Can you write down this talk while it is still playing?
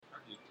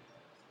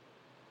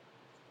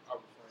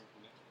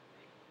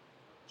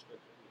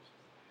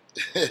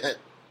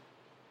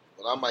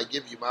Well, I might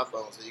give you my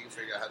phone so you can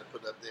figure out how to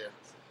put it up there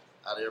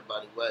out of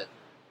everybody's way.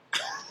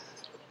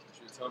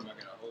 She was telling me I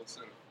got a whole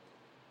set of.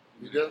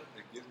 You do?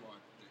 The gimbal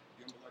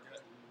I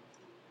got.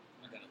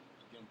 I got a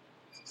gimbal.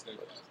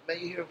 Stabilizer. Man,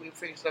 you hear we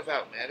figure stuff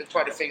out, man. It's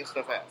part of figuring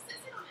stuff out.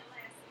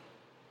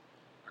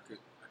 I could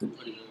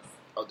put it in.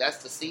 Oh, that's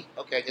the seat?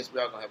 Okay, I guess we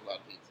are going to have a lot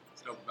of pizza.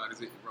 It's dope about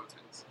it. It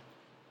rotates.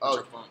 Oh,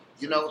 Your phone.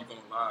 you So know. if you're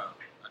going live,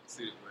 I can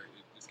see it where it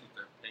just keeps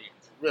that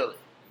pans. Really?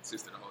 It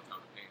sits there the whole time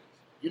it pans.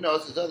 You know,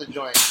 it's this other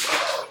joint.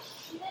 Oh,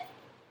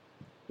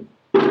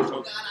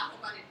 God, I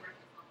hope I didn't break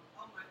your phone.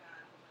 Oh, my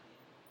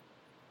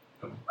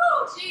God.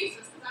 Oh,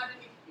 Jesus, because I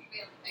didn't even be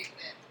able to take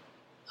that.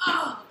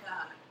 Oh,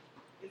 God.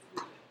 It's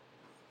good.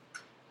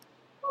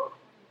 Whew.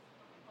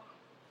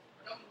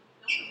 Don't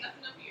put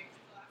nothing up here.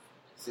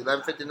 It's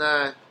 11:59. All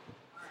right.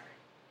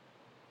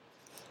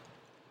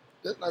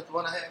 That's not the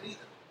one I had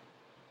either.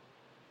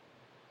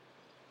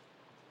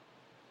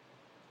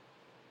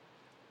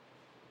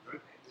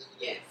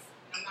 Yes.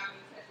 I'm not going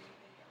to touch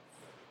anything else.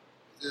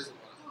 This is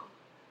one.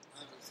 I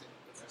haven't seen it.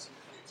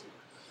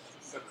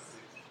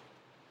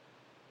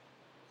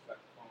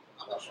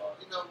 I'm not sure.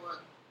 You know what?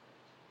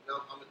 No,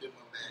 I'm going to do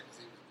my man.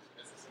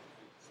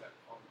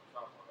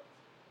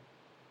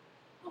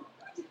 Oh,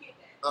 where'd you get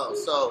that? Oh,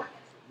 so,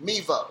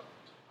 Mevo.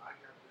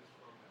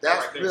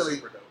 That's really,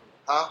 super dope.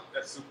 huh?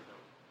 That's super dope.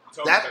 You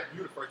told That- me that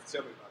you were the first to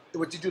tell me about that.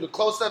 What you do, the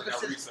close-up and I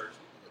shit? researched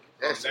it.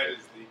 That's- That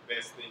is the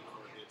best thing for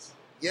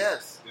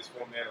Yes. this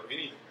format or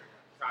anything.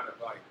 Kind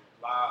of like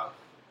live,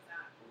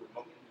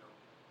 remote,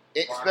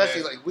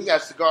 Especially, like, we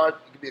got cigar, it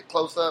could be a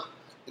close-up.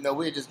 You know,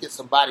 we'll just get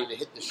somebody to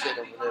hit the shit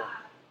over there.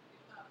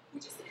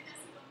 Would you sit in that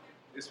seat over there?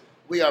 This one.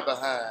 We are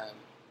behind.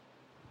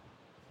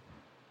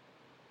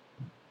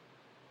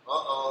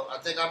 Uh-oh, I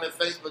think I'm in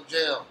Facebook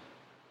jail.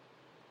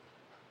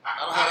 I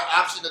don't have an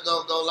option to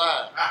go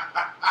live.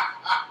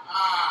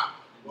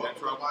 Welcome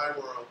to my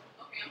world.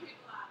 Okay, I'm getting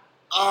live.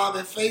 Oh, I'm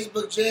in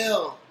Facebook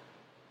jail.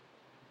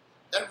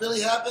 That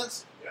really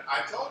happens? Yeah,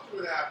 I told you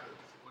it happens.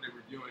 When they're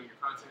reviewing your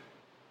content.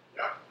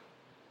 Yep.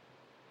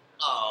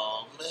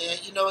 Oh, man.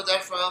 You know what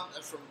that's from?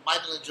 That's from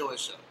Michael and Joy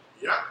Show.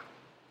 Yep.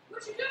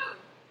 What you do?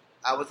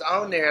 I was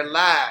on there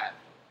live.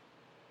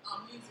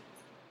 Music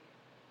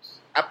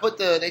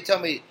is They tell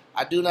me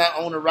I do not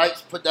own the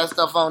rights to put that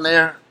stuff on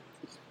there.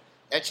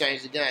 That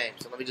changed the game.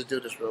 So let me just do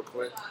this real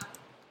quick.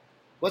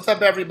 What's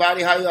up,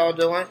 everybody? How y'all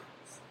doing?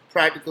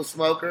 Practical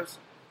smokers.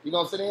 You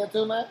gonna sit in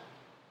too, man?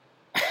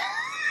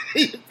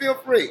 Feel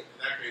free. In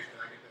that case, can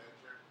I get that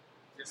chair?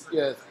 Yes, sir.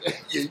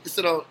 Yes. You can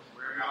sit on.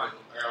 I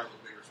got a little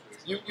bigger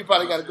space. You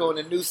probably got to go in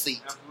the new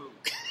seat.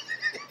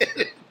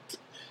 Absolutely.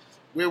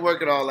 We'll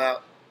work it all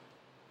out.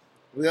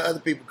 We got other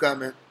people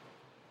coming.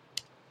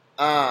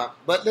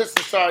 But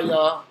listen, sorry,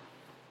 y'all.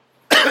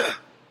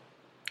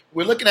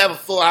 We're looking to have a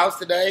full house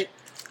today.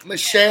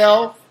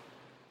 Michelle,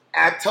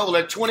 I told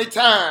her 20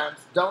 times,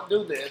 don't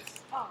do this.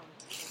 Oh.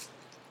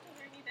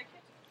 Need that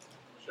kitchen.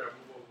 Chef,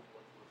 move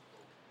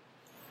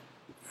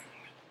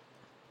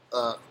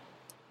over.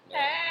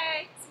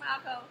 Hey, smile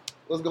code.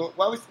 What's going?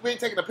 Why we ain't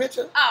taking a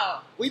picture?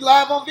 Oh. We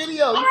live on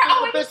video. All You right, taking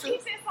a wait, just picture?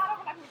 keep saying slide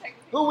over like we're taking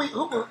a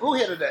picture. Who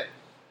here today?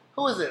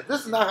 Who is this?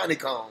 This is not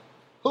Honeycomb.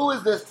 Who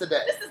is this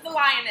today? This is the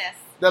lioness.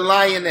 The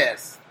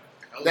lioness.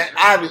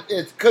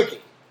 It's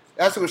Cookie.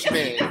 That's what she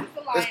means. This is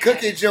the lioness. It's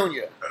Cookie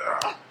Jr.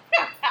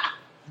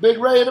 Big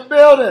Ray in the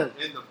building.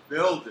 In the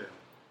building.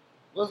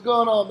 What's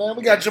going on, man?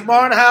 We got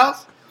Jamar in the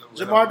house.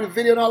 Jamar do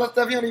video and all that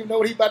stuff. He don't even know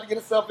what he about to get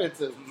himself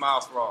into.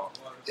 Miles for all.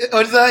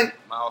 What'd you say?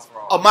 Miles for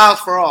all. Oh, Miles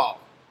for all.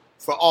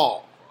 For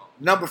all.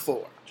 Number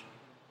 4.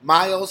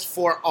 Miles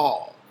for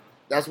all.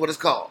 That's what it's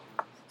called.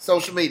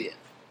 Social media.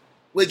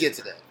 We'll get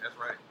to that. That's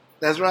right.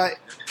 That's right.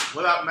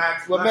 What up,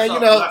 Max? Well, Bless man,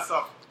 up, you know, bless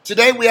up.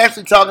 Today we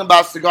actually talking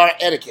about cigar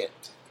etiquette.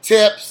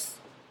 Tips,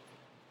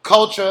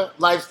 culture,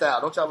 lifestyle.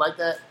 Don't y'all like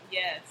that?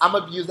 Yes. I'm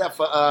going to use that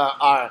for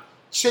our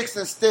Chicks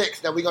and Sticks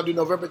that we're going to do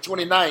November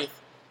 29th.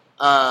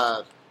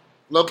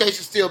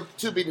 Location still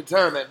to be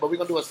determined, but we're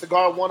going to do a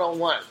cigar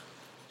one-on-one.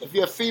 If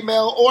you're a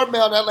female or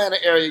male in the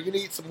Atlanta area, you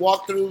need some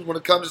walkthroughs when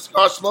it comes to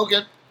cigar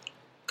smoking,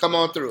 come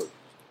on through.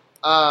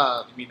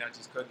 You mean not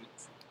just cutting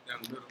it down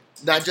the middle?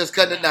 Not just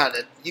cutting it down.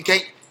 You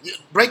can't,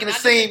 breaking the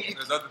seam,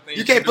 There's other things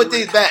you can't can put do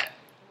these with back.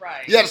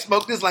 Right. You got to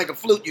smoke this like a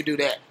flute, you do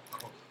that.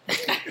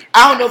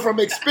 I don't know from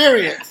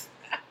experience.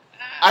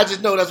 I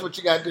just know that's what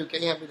you got to do.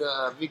 Can you hand me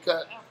the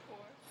V-cut?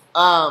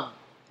 Of course.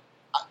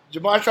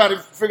 Jamar trying to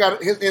figure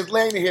out his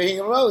lane here. He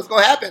don't know. It's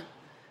going to happen.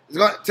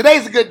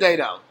 Today's a good day,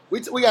 though. We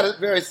got a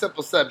very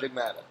simple subject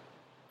matter.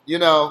 You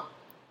know,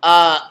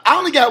 I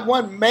only got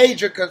one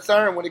major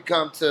concern when it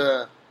comes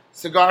to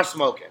cigar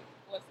smoking.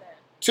 What's that?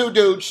 2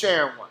 dudes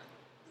sharing one.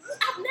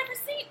 I've never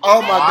seen.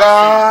 Oh, my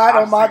God.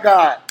 Oh, my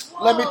God.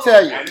 Let me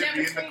tell you. And it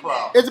be in the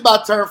club. It's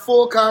about to turn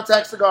full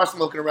contact cigar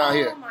smoking around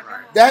here. Oh my God.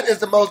 That is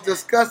the most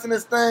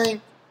disgustingest thing.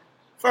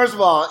 First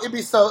of all, it'd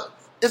be so.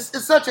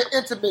 It's such an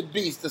intimate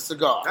beast, the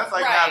cigar. That's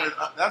like Right. having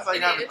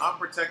It is.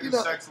 unprotected You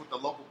know- sex with the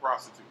local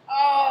prostitute.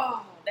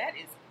 Oh, that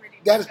is pretty.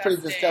 That is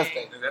pretty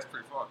disgusting. That's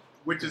pretty far.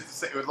 which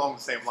is along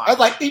the same line. That's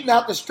like eating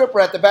out the stripper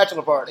at the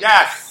bachelor party.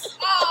 Yes.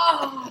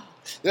 Oh.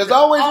 There's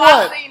always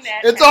I've one. seen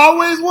that. It's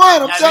always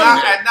one. I'm telling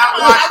you. And not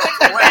watching.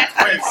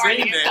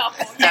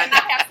 And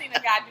I have seen a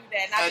guy do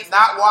that. And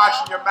not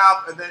washing your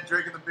mouth and then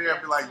drinking the beer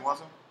and be like, you want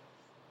some?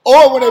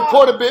 Or when they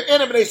pour the beer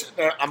in him and they sit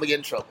there, I'm gonna get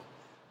in trouble.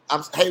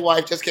 Hey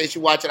wife, just in case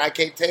you're watching, I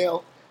can't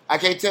tell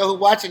who's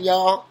watching,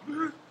 y'all.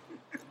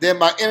 Then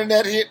my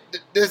internet hit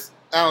this.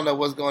 I don't know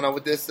what's going on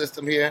with this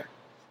system here.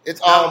 It's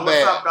all Bella,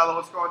 bad. what's up, Bella?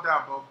 What's going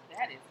down, bro?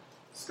 That is.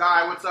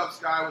 Sky, what's up,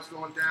 Sky? What's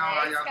going down?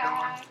 How Hey, y'all Sky.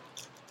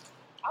 doing?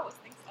 I always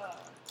think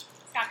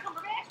Scott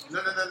Cumberbatch.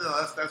 No.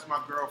 That's my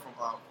girl from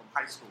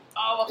high school.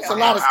 Oh, okay. It's a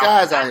lot of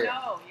skies out I here.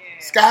 know, yeah.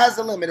 Sky's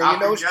the limit, and you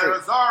know it's true.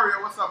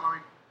 Rosario, what's up,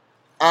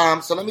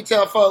 mommy? So let me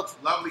tell folks,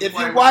 Lovely if Quay,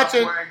 you're what's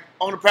up, watching Quay?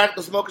 on the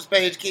Practical Smokers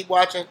page, keep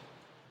watching.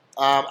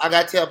 I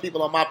gotta tell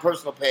people on my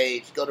personal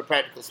page, go to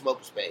Practical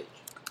Smokers page.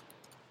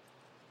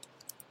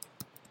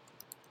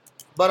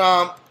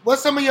 But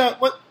what's some of your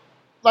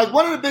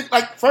one of the big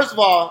first of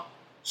all,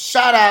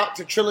 shout out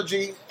to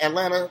Trilogy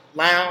Atlanta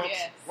Lounge.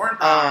 Yes.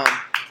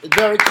 It's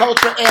very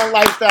culture and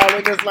lifestyle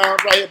in this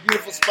lounge right here.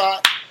 Beautiful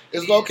spot.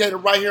 It's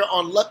located right here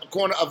on the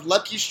corner of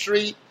Lucky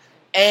Street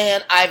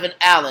and Ivan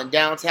Allen,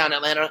 downtown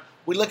Atlanta.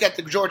 We look at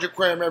the Georgia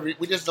Aquarium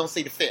we just don't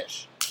see the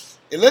fish.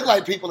 It looked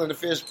like people in the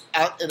fish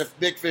out in the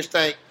big fish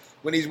tank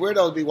when these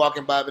weirdos be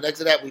walking by, but next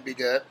to that we'd be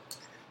good.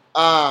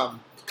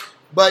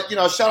 But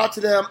shout out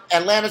to them.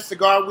 Atlanta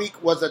Cigar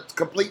Week was a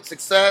complete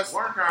success.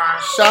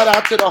 Shout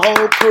out to the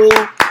whole crew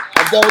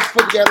of those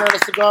put together on the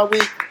Cigar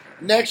Week.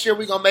 Next year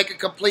we're gonna make it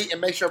complete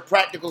and make sure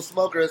Practical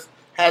Smokers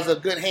has a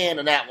good hand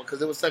in that one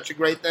because it was such a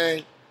great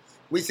thing.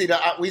 We see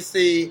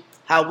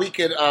how we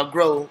could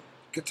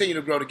continue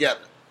to grow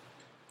together.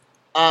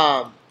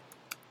 But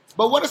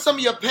what are some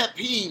of your pet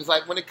peeves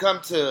like when it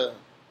comes to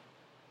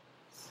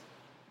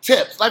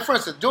tips? Like for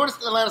instance, during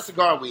the Atlanta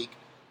Cigar Week,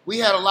 we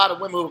had a lot of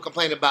women who were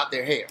complaining about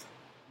their hair.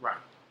 Right.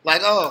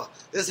 Like, oh,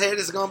 this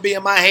is gonna be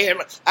in my hair.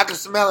 I can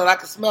smell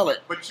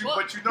it. But you know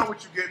what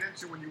you're getting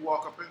into when you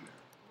walk up in there.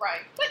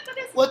 Right.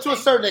 Well, to a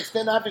certain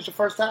extent, if it's your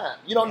first time,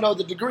 you don't know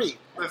the degree.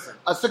 Listen.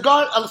 A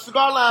cigar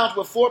lounge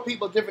with 4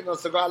 people is different than a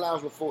cigar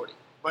lounge with 40.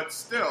 But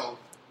still,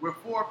 with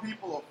 4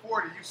 people or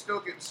 40, you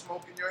still getting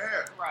smoke in your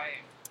hair.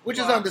 Right. Which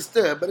is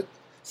understood.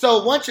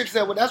 So one chick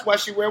said, well, that's why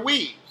she wear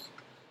weaves.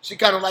 She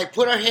kind of like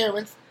put her hair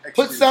in,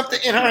 put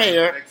something in her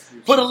hair,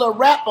 put a little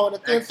wrap on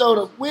it, then throw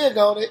the wig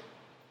on it,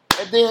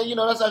 and then,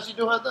 that's how she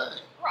do her thing.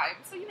 Right.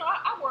 So,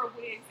 I wear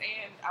wigs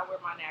and I wear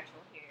my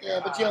natural hair. Yeah,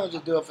 but you don't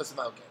just do it for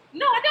smoking.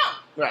 No, I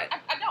don't. Right.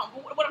 I don't.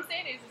 But what I'm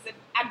saying is that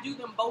I do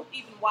them both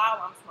even while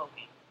I'm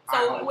smoking.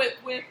 So with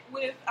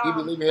You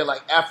be leaving here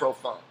like Afro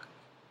funk.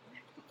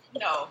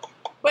 No,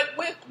 but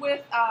with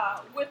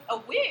a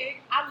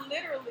wig, I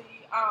literally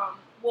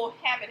will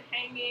have it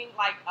hanging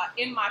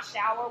in my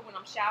shower when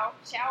I'm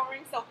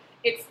showering. So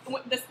it's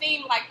the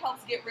steam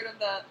helps get rid of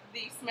the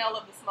smell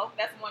of the smoke.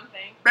 That's one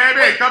thing.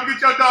 Baby, come get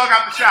your dog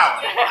out the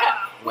shower.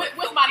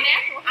 with my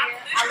natural hair,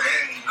 I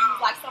literally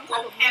use some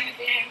type of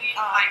leave-in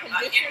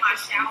conditioner to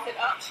spruce it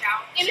up.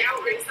 And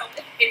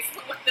it's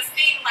with the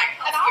steam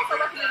and I also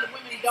recommend that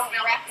women don't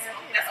wrap their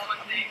hair up.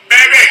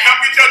 Baby, come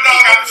get your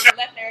dog out the shower.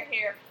 Let their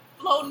hair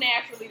flow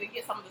naturally to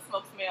get some of the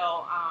smoke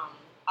smell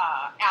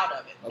out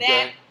of it. Okay.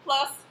 That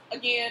plus,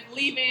 again,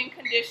 leave-in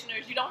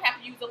conditioners. You don't have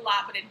to use a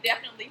lot, but it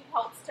definitely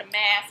helps to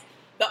mask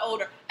the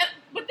odor.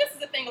 But this is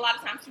the thing a lot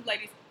of times too,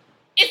 ladies.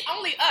 It's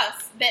only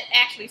us that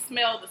actually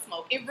smell the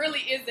smoke. It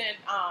really isn't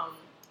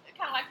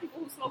kind of like people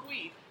who smoke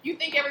weed. You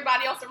think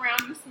everybody else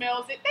around you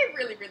smells it. They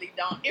really, really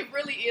don't. It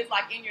really is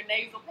in your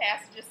nasal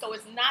passages, so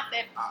it's not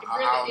that, it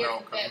really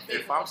isn't that big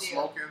if of a I'm deal.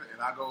 smoking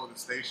and I go to the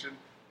station,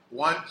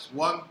 one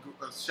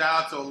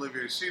shout out to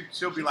Olivia.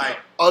 She'll be like,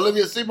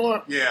 Olivia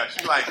Seymour? yeah,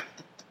 she's like,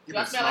 you been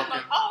Y'all smell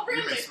smoking? oh,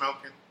 really? You been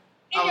smoking?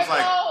 In I was your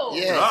like, clothes.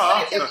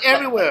 Yes. It's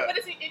everywhere. But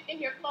it's in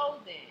your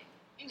clothing.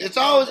 It's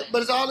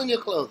all in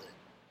your clothing.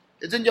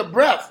 It's in your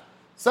breath.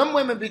 Some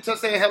women be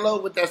saying hello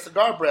with that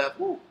cigar breath.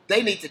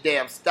 They need to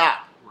damn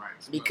stop. Right.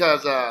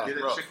 Because, Get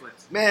it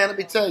chiclets. man, let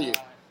me tell you,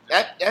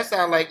 that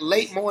sounds like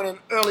late morning,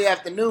 early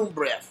afternoon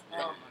breath. Oh,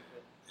 my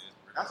goodness.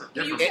 That's a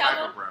Can you different tell type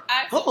them? of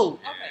breath. Who?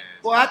 Okay.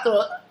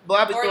 Boy,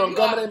 I be throwing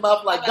gum in their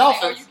mouth like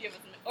dolphins. So he's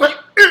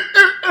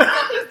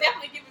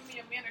definitely giving me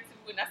a minute or two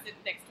when I sit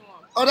next to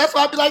him. Oh, that's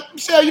why I be like,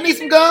 Michelle, you need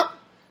some gum?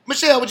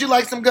 Michelle, would you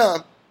like some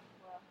gum?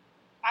 Well,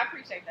 I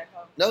appreciate that,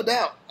 Coach. No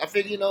doubt. I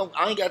figure,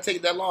 I ain't got to take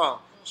it that long.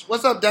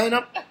 What's up,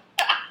 Dana?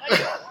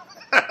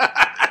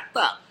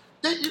 Stop.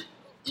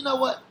 You know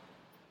what?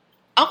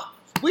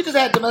 We just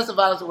had Domestic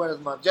Violence Awareness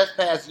Month, just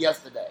passed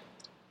yesterday.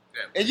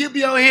 Yeah. And you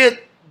be on here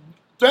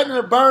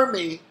threatening to burn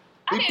me,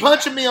 be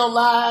punching me on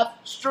live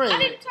stream. I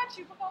didn't touch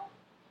you before.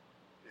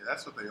 Yeah,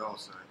 that's what they all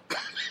say.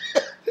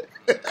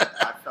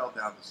 I fell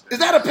down the stairs. Is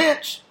that a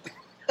pinch?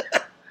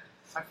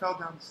 I fell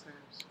down the stairs.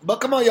 But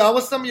come on, y'all.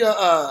 What's some of your... You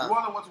want to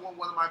know what's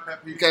one of my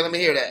pet peeves? Okay, let me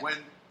hear that. All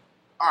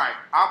right,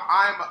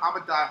 I'm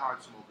a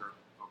diehard smoker.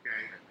 Okay,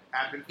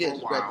 I've been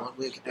for a while,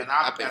 and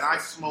I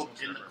smoke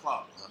in the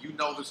club. You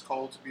know this,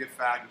 Cole, to be a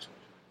faggot.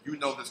 you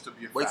know this to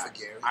be a Wait fact.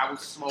 for Gary. I will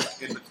smoke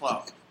in the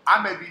club.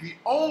 I may be the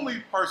only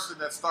person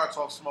that starts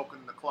off smoking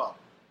in the club.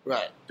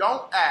 Right.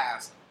 Don't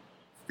ask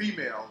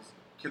females,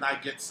 can I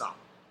get some?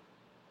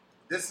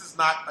 This is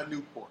not a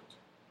Newport.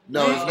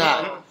 No, it's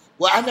not.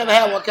 Well, I never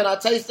had one. Can I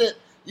taste it?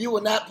 You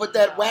will not put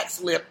that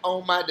wax lip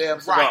on my damn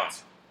cigar.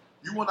 Right.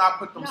 You will not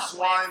put them Not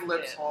swine wax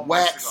lips lip. on my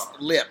Wax cigar.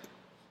 lip.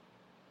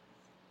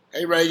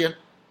 Hey, Reagan.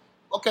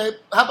 Okay,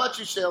 how about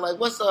you, Shell? Like,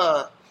 what's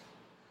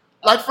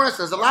like for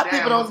instance, a lot of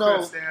Damn, people don't know.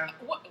 what's good, Stan?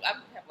 I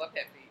have a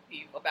pet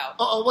peeve about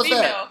What's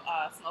female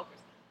that? smokers.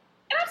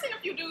 And I've seen a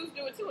few dudes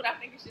do it too, and I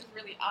think it's just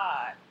really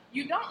odd.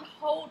 You don't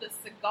hold a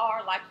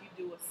cigar like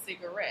you do a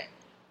cigarette.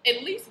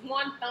 At least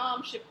one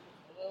thumb should.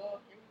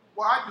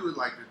 Well, I do it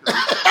like this.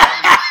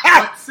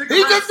 But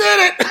He just did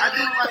it. I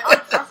do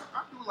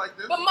it like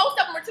this. But most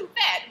of them are too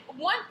fat.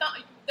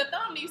 The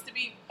thumb needs to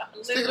be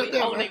literally Stick it up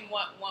there, holding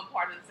one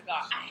part of the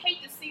cigar. I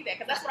hate to see that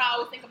because that's what I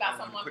always think about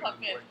someone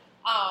puffing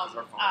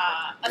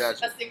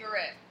Gotcha. a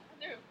cigarette.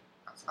 I do.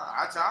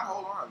 I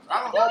hold on.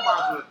 I don't hold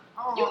mine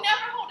with. You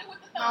never hold it with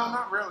the No, thumb.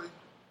 not really.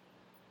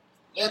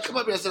 Yeah, come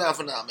up here and sit down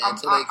for now, man.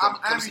 Until they come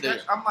sit here.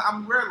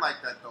 I'm weird like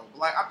that though.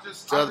 Like I'm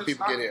just. Till I'm other just,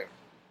 people get here.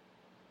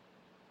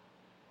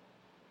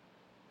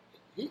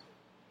 That's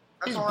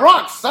He's all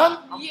Bronx, son.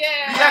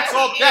 Yeah. BX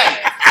all he day.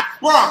 is.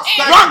 Bronx,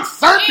 And- Bronx,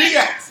 son.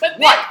 BX. But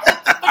What? this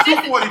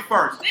is-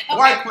 241st, okay.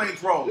 White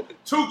Plains Road,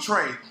 2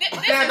 train, This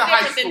is Uganda High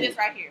different than School, this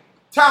right here.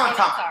 Talent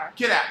Oh, I'm Time. sorry.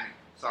 Get at me.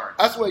 Sorry.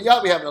 I swear,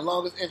 y'all be having the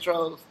longest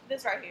intros.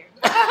 This right here.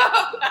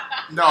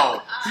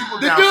 No, people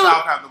The down dude-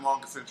 south have the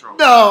longest intro.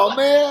 No,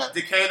 man.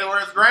 Decatur, where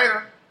it's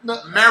greater. No.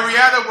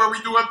 Marietta, where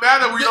we do it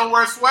better. We don't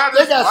wear sweaters.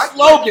 They got What?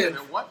 slogans.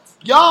 What?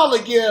 Y'all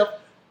to give.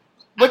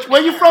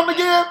 Where you from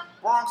again?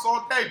 Bronx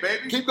all day,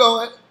 baby. Keep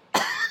going.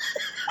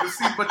 You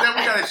see, but then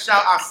we gotta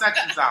shout our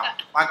sections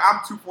out. Like I'm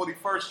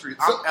 241st Street.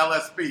 I'm So-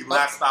 LSB,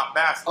 Last Stop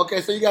Bastard. Okay,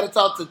 so you got to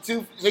talk to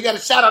two. So you got to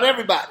shout out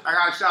everybody. I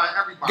gotta shout out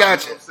everybody.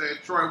 Gotcha. You know what I'm saying?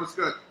 Troy, what's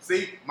good?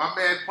 See, my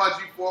man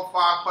Pudgy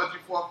 45,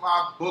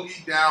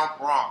 Boogie Down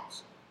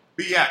Bronx.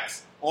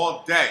 BX,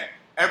 all day,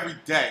 every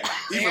day,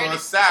 even on a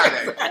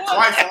Saturday,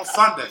 twice on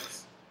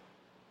Sundays.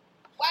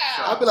 Wow.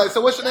 I'll be like,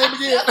 so what's your name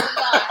again? That's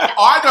Oh,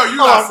 I know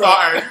you Oh, got bro.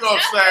 started. You know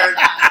what I'm saying?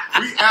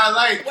 We LA,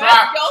 West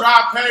try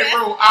Coast,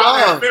 Peru, Best-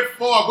 out there, Fifth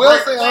Floor,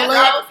 Wilson, break. all West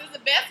that. Coast is the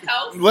best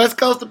coast. West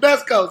Coast to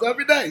best coast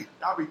every day.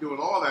 Y'all be doing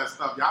all that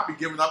stuff. Y'all be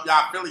giving up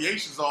y'all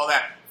affiliations, all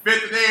that.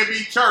 Fifth and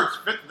A&B Church.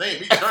 Fifth and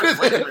A&B Church.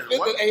 Wait a minute. Fifth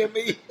What? and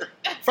AME.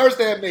 First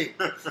AME.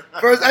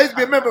 First, I used to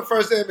be a member of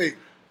First AME.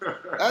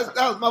 That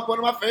was one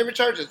of my favorite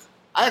churches.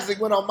 I actually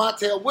went on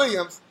Montel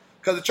Williams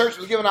because the church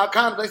was giving out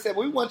condoms. They said,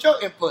 well, we want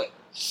your input.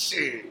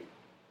 Shit.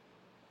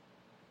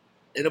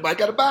 Ain't nobody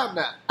got to buy them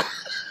now.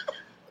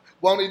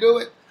 Won't he do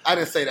it? I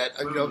didn't say that.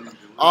 You know,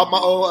 all my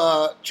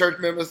old church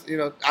members, you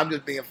know, I'm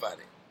just being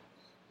funny.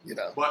 You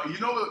know. But you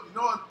know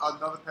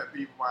another pet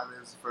peeve of mine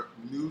is for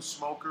new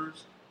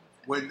smokers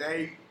when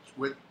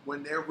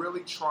they're really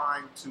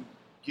trying to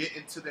get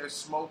into their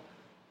smoke,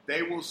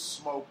 they will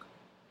smoke.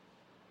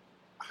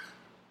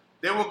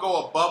 They will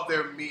go above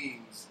their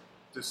means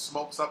to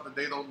smoke something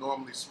they don't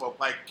normally smoke.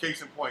 Like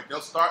case in point,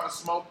 they'll start to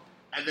smoke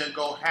and then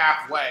go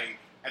halfway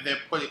and then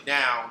put it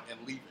down and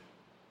leave it.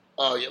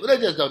 Oh, yeah. But they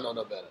just don't know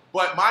no better.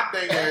 But my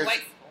thing is, It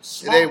ain't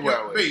smoke your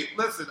well beat.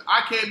 Listen,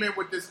 I came in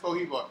with this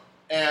Cohiba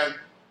and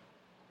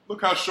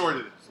look how short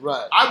it is.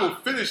 Right. I will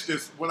finish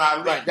this when I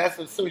leave. Right. That's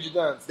as soon as you're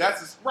done.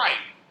 That's just, right.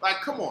 Like,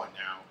 come on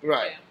now.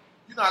 Right.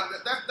 You know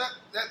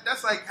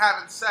that's like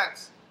having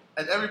sex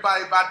and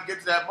everybody about to get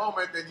to that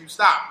moment, then you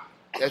stop.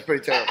 That's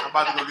pretty terrible. I'm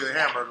about to go get a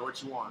hamburger.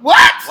 What you want?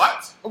 What?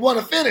 What? I want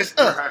to finish.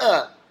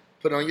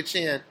 Put on your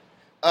chin.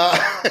 All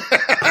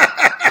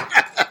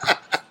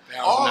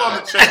on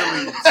the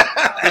chindelies.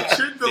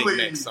 The Big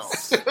neck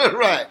chindelies.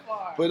 Right.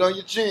 Put on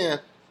your chin.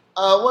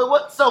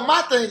 What? So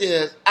my thing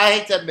is, I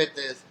hate to admit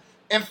this,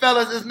 and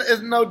fellas,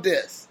 it's no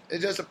diss.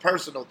 It's just a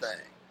personal thing.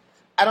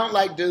 I don't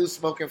like dudes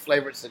smoking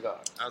flavored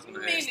cigars. I was going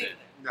to Me ask that. neither.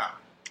 No.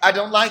 I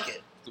don't like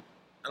it, I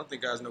don't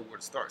think guys know where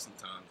to start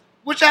sometimes.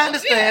 which I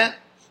understand,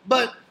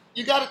 but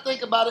you got to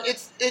think about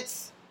it.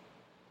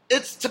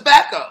 It's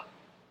tobacco.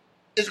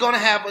 It's going to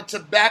have a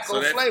tobacco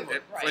So that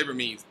flavor. Right. flavor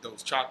means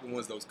those chocolate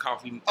ones, those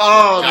coffee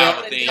Oh,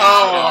 Java yeah. things.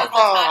 Oh,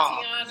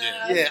 the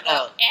Tatiana, yeah,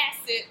 the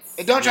acids.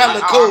 And don't try to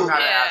look I'm cool. not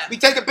Yeah. asking. Be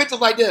taking pictures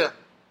like this.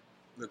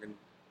 looking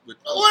with,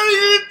 What are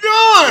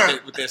you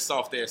doing? with that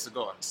soft ass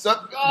cigar.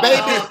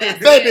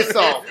 Baby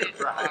salt.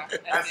 Right.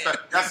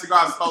 That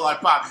cigar smell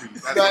like poppy.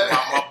 That's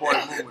That- what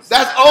my boy Moon was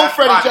That's saying. old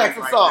Freddie poppy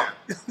Jackson right salt.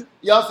 there.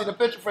 Y'all seen the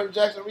picture of Freddie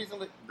Jackson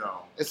recently?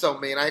 No. It's so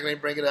mean. I ain't gonna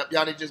even bring it up.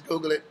 Y'all need to just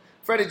Google it.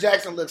 Freddie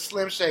Jackson looks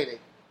Slim Shady.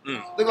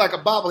 Mm. Look like a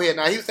bobblehead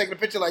now. He was taking a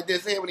picture like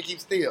this here when he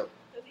keeps still.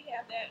 Does he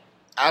have that?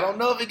 I don't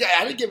know if he got.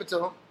 I didn't give it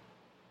to him.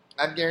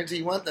 I can guarantee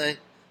you one thing.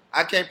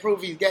 I can't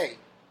prove he's gay.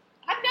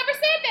 I never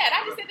said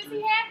that. I just said, does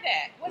he have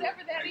that? Whatever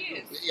that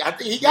is. I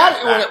think he got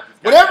it.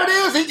 Whatever it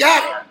is, he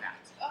got it.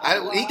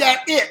 Oh, He got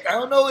it. I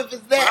don't know if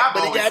it's that,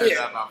 but he got it.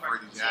 That about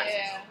Freddie Jackson.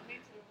 Yeah, me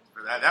too.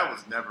 But that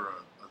was never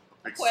a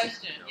big Question,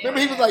 secret. yeah. Remember,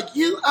 he was like,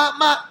 "You are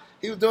my."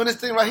 He was doing this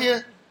thing right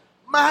here.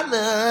 My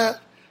love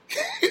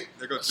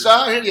There go two.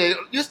 Sean, yeah,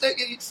 you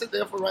sit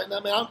there for right now,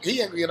 man. He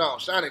ain't gonna get on.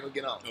 Sean ain't gonna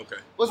get on. Okay.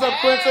 What's up,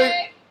 Quincy?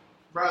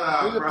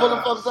 Brother, We just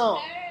pulling folks on.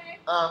 Hey.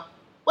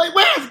 Wait,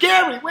 where's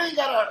Gary? We ain't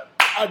got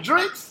our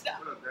drinks.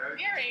 What up,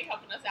 Daddy? Gary ain't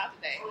helping us out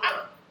today.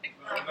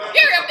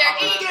 Gary up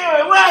there eating.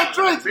 Gary, where our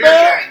drinks, Beer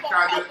man? gang,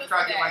 try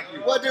to get like you.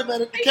 What do, man?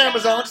 The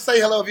camera's on. Just say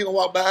hello if you can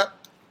walk by.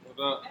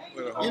 What up?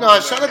 You know,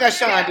 look at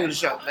Sean do the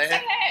show, Say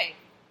man. hey.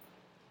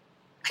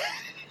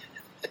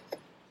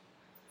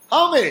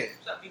 Homie. Hey,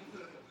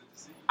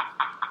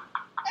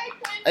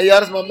 Quincy. Hey, y'all,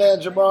 this is my man,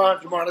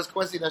 Jamar. Jamar, that's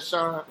Quincy. That's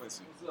Sean.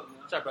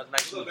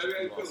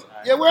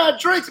 Yeah, where our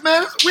drinks,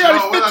 man? We already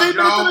Yo, what up, 15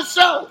 minutes Joe? into the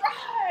show.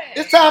 Right.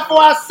 It's time for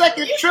our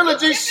second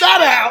trilogy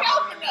shout out.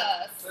 Helping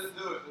us.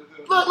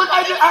 Look,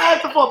 I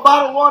asked him for a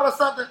bottle of water or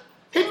something.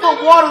 He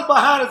put waters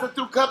behind us and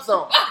threw cups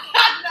on.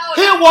 I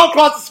know. He'll walk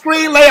across the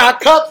screen, lay our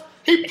cups.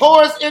 He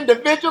pours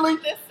individually.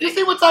 You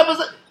see what type of...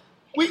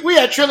 We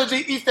had Trilogy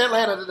East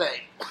Atlanta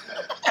today.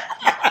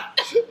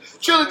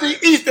 Trilogy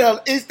East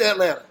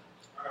Atlanta.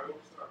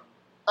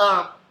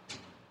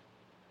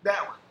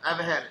 That one. I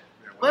haven't had it.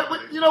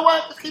 But you know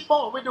what? Let's keep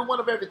on. We do one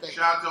of everything.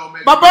 Shout out to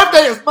Omega. My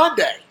birthday is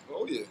Monday.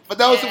 Oh yeah. For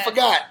those who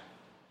forgot.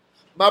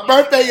 My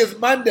birthday is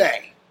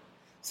Monday.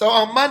 So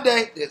on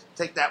Monday,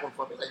 take that one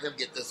for me. Let him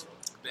get this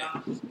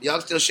one.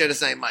 Y'all still share the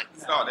same mic.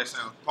 Oh, that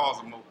sounds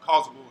plausible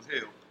as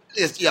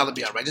hell. Y'all will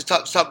be all right. Just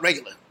talk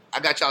regular. I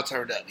got y'all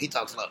turned up. He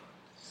talks low.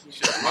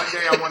 One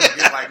day I want to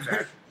get like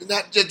that.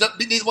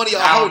 Neither one of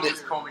y'all Now hold I'm it.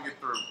 just combing it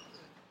through.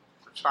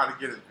 Try to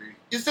get it, B.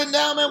 You sitting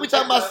down, man? We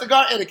talking about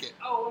cigar etiquette.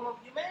 Oh,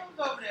 your man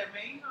was over there,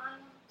 man. You know,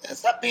 Man,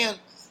 stop being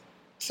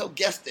so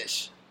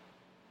guestish.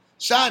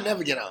 Sean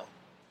never get on.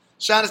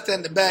 Sean is stand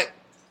in the back,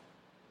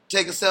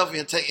 take a selfie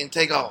and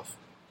take off.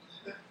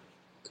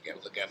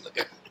 Look at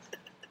him.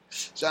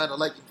 Sean don't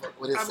like you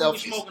with his what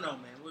selfies. you smoking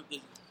on, man?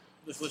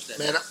 What's that?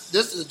 Man,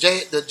 this is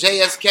the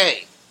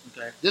JSK.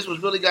 Okay. This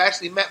was really good. I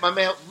actually met my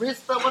man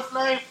Rista. What's his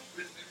name?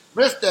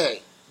 Rista.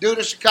 Dude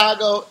in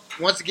Chicago.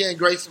 Once again,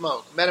 great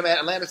smoke. Met him at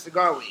Atlanta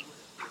Cigar Week.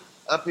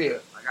 Up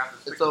here. I got the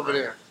sticker It's over right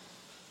there.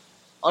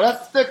 Oh,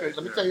 that's the sticker.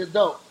 Let me tell you, it's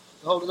dope.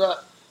 Hold it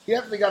up. He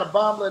actually got a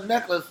bomb little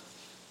necklace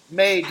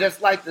made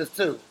just like this,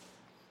 too.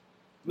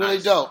 Really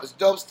Nice. dope. It's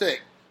dope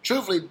stick.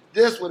 Truthfully,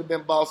 this would have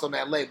been boss on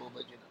that label,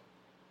 but,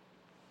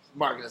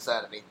 marketing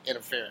side of me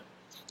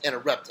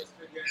interrupted.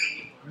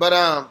 But,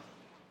 All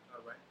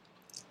right.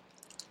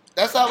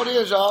 that's how it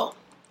is, y'all.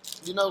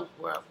 You know,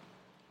 well,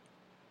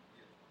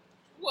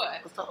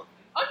 What? let's talk.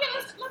 Oh yeah,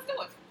 let's do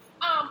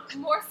it.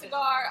 More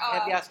cigar.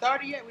 Have y'all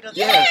started yet? We done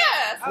Yeah.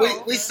 Yes.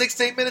 Oh, We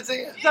 16 minutes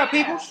in. What's up,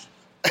 people?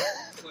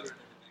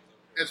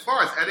 As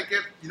far as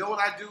etiquette, you know what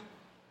I do?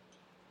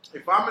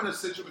 If I'm in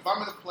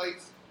a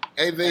place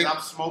Hey, V. and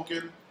I'm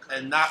smoking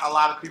and not a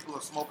lot of people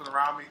are smoking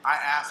around me, I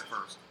ask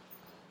first.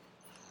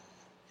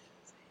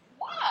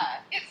 Why?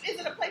 Is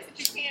it a place that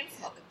you can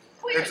smoke?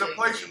 Clearly. It's a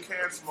place you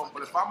can smoke,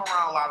 but if I'm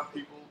around a lot of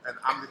people and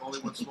I'm the only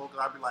one smoking,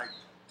 I'd be like,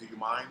 "Do you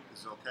mind?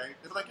 Is it okay?"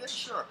 They're like, "Yeah,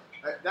 sure."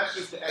 That's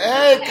just the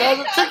Hey, etiquette. cuz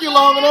it took you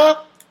long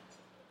enough.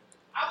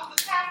 I was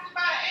attacked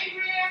by an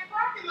angry ass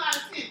parking lot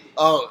attendant.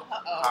 Oh,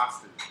 Uh-oh.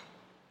 Hostage.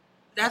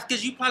 That's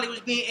because you probably was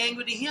being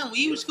angry to him. When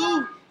he was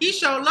cool, he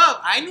showed love.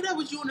 I knew that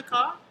was you in the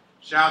car.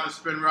 Shout out to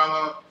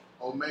Spinrella,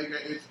 Omega,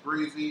 It's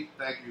Breezy.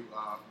 Thank you,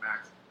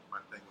 Max. My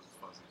thing was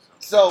fuzzy.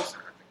 so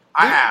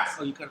I asked.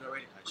 Oh, you cut it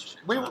already?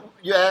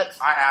 you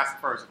asked. I ask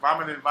first. If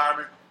I'm in an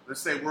environment, let's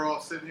say we're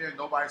all sitting here,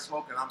 nobody's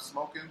smoking, I'm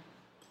smoking,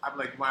 I'd be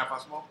like, "You mind if I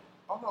smoke?"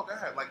 "Oh no, go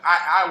ahead." Like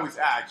I always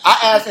ask. I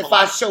asked if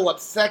I show up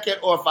second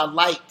or if I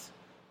light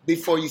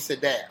before you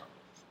sit down.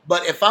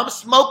 But if I'm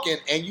smoking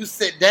and you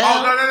sit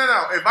down,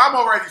 Oh no! If I'm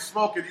already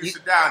smoking, you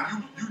sit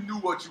down. You knew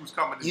what you was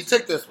coming to. you do.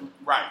 took this one.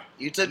 Right.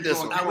 You took You this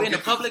gonna- one. Are we in the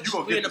get public? this- you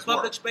gonna We in get the this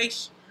public work.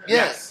 space?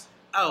 Yes.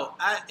 Oh,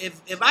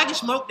 if I can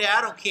smoke there,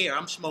 I don't care.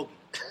 I'm smoking.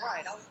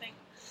 Right. I was thinking.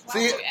 Why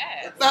See, would we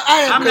ask? Now, I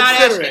am I'm not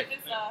considering.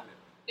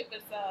 If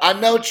it's I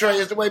know, Trey,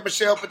 it's the way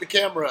Michelle put the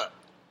camera up.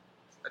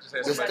 I just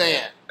had Just somebody.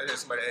 stand. I just had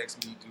somebody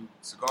ask me, "Do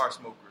cigar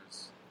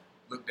smokers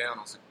look down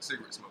on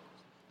cigarette smokers?"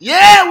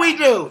 Yeah, we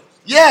do.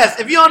 Yes,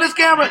 if you're on this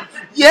camera,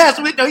 yes,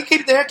 we do. You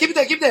keep it there, keep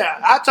it there.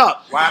 I'll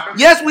talk. What happened?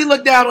 Yes, we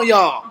look down on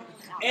y'all.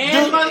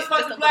 And Dude.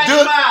 motherfucking Black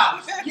Dude.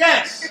 Miles.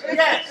 Yes.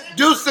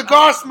 Do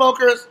cigar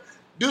smokers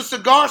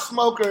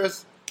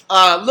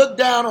look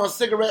down on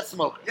cigarette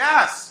smokers?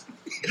 Yes.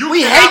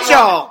 We cannot hate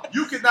y'all.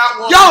 You cannot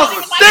walk. Y'all into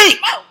a- stink.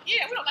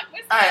 Yeah, we don't like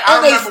whiskey. Hey,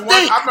 And they I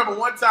stink. remember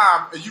one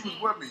time, and you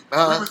was with me.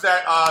 Uh-huh. We was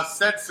at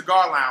Set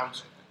Cigar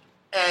Lounge,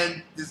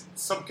 and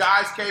some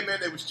guys came in.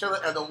 They was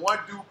chilling, and the one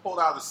dude pulled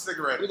out a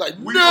cigarette. We're like,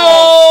 we no!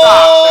 all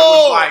stopped. That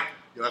was like,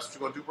 "Yo, that's what you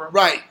gonna do, bro?"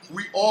 Right.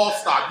 We all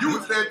stopped. You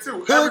was there too.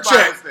 Hood Everybody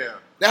check. was there,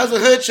 That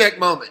was a hood check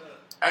moment.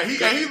 and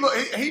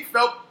he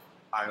felt.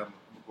 I'm gonna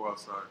go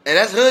outside. And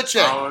that's hood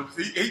check.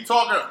 He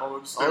talking.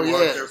 Oh, yeah.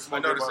 I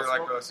noticed that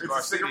like it's Cigar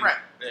a City, cigarette.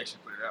 they actually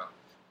put it out.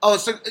 Oh,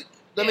 so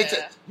let me Yeah.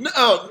 tell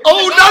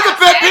you. Another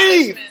pet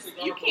peeve.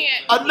 You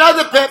can't.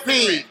 Another pet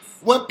peeve.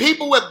 When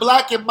people with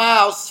Black and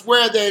Mild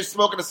swear they're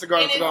smoking a cigar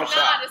in And a it's cigar not.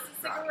 shop. It's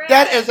a cigarette.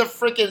 That is a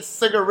freaking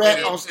cigarette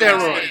It on is-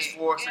 steroids. It is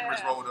 4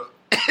 cigarettes Yeah. rolled up.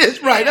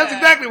 It's right. That's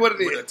exactly what it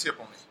with a is. tip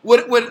on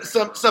it. With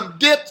some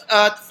dipped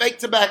fake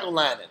tobacco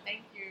lining.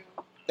 Thank you.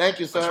 Thank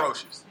you, sir.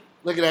 Atrocious.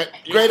 Look at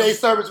that grade A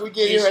service we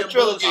get here at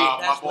Trilogy. Yeah, My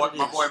that's boy, what it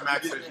my is. boy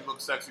Max says you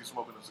look sexy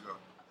smoking a cigar.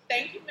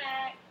 Thank you,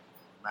 Matt.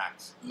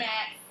 Max. Matt.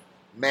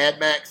 Mad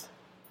Max.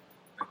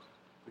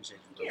 Appreciate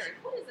you. Gary,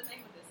 what is the name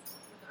of this?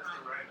 With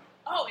the rhino?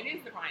 Oh, it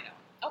is the rhino.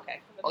 Okay.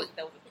 Oh.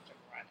 That was a picture of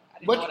the rhino. I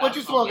didn't know What I you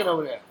was smoking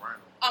over there?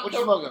 Right. What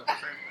you smoking?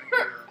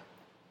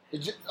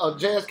 Same thing,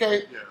 JSK?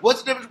 Yeah.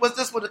 What's the difference? What's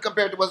this one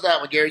compared to what's that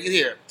one, Gary? You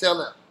here? Tell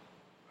them.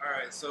 All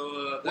right,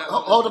 so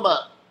Hold them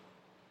up.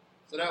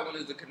 So that one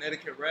is a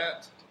Connecticut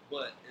wrapped,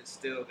 but it's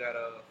still got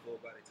a full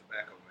body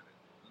tobacco in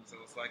it. So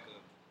it's like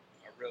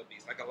a real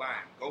beast, like a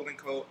lion, golden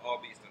coat,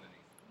 all beast underneath.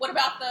 What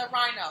about the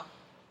rhino?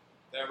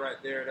 That right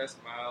there, that's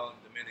mild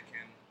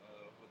Dominican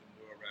with a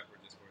Maduro wrapper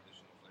just for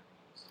additional flavor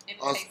notes. And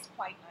it Awesome. tastes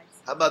quite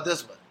nice. How about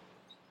this one?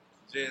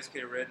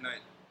 JSK Red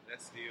Knight,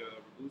 that's the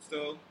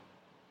Robusto,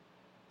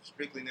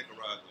 strictly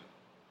Nicaraguan.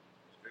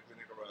 Strictly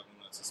Nicaraguan,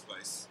 nuts and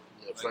spice.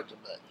 Yeah, front to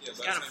back. Yeah, It's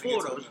by kind the of time you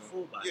full get though. to It's the- a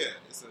full body. Yeah,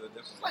 it's a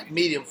definitely. It's like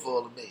medium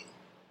full to me.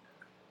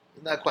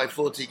 It's not quite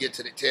full till you get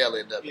to the tail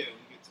end of Yeah, it. when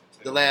you get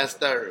to The last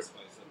third.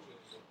 spice up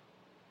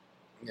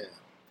to it.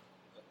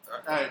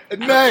 Yeah. Hey,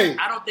 Nay.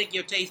 I don't think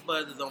your taste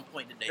buds is on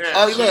point today. yeah,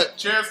 Oh, look.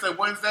 Cheers to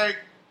Wednesday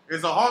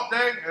is a hump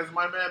day, as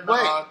my man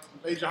Wait.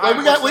 Major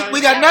Wait, we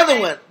got another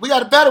one. We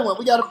got a better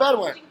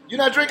one. You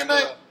not drinking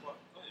that?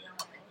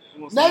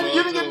 Nay,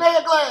 you didn't get Nay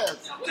a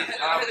glass.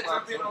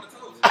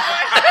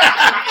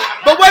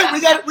 But wait,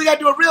 we got to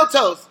do a real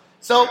toast.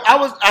 So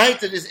I hate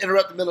to just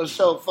interrupt the middle of the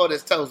show for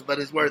this toast, but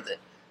it's worth it.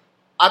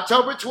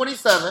 October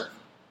 27th,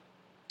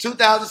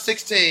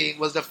 2016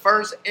 was the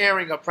first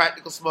airing of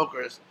Practical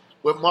Smokers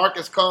with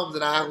Marcus Combs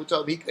and I, who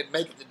told me he couldn't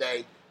make it today,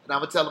 and I'm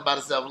gonna tell him about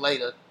himself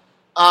later.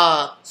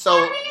 So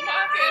Marcus.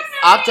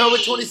 October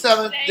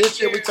 27th,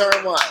 this year we turn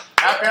one.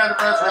 Happy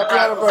anniversary. Happy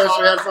anniversary.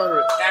 Happy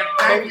anniversary. And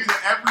thank you to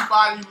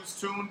everybody who's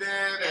tuned in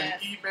and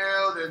Yes.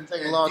 emailed and,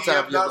 Take a and long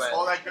time for DM'd your us, glass.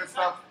 all that good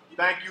stuff.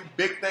 Thank you.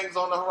 Big things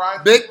on the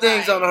horizon. Big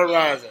things on the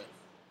horizon.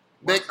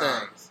 Big One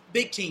time. things.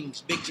 Big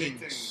teams, big Big teams,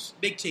 teams.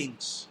 big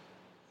teams.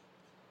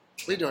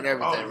 We doing Oh,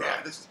 everything yeah,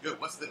 right. this is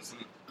good. What's this?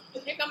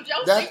 Here comes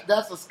Josie.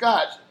 That's a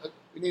scotch.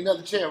 We need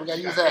another chair. We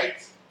gotta use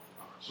that.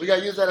 We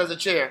gotta use that as a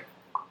chair.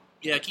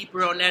 Yeah, keep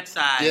her on that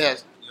side.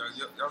 Yes.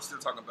 Y'all still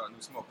talking about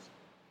new smokers?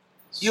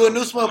 You a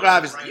new smoker,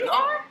 obviously. You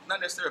are? Not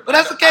necessarily. But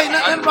that's okay,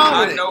 nothing wrong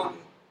with I it. know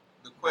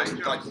the question.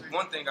 Like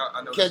one thing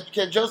I know.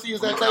 Can Josie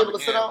use that table to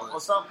sit on or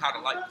something? How to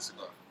light the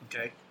cigar.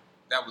 Okay.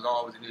 That was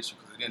always an issue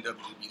because it ended up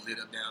be lit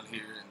up down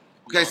here. And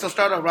Okay, so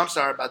start over. I'm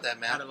sorry about that,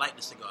 How to man. light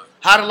the cigar.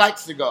 How to light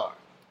the cigar.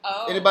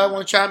 Oh. Anybody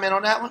want to chime in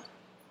on that one?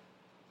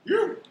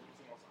 You.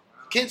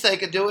 Kensei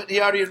could do it. He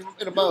already in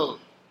the mode.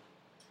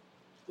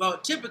 Well,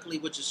 typically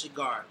with your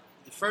cigar,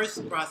 the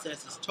first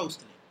process is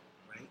toasting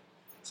it, right?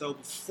 So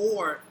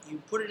before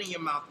you put it in your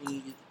mouth, when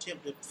you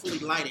attempt to fully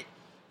light it,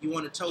 you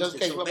want to toast Just it.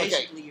 cake, So what my cake?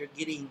 basically, you're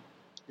getting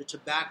the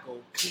tobacco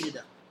heated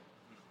up,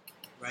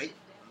 right?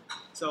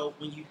 So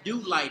when you do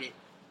light it,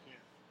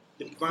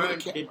 the burn,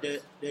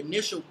 the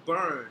initial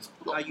burn,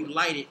 how you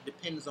light it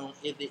depends on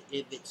if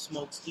it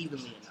smokes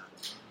evenly or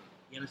not.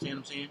 You understand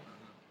what I'm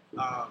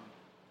saying?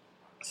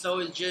 So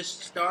it's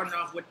just starting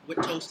off with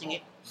toasting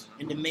it,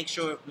 and to make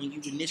sure when you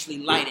initially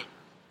light it,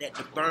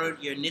 that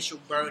your initial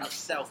burn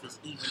itself is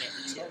even at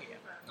the tip.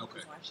 Okay.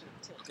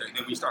 Okay.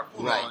 Then we start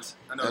pulling Right. on.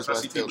 I know That's why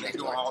especially still people makes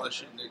doing like all this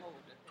shit and they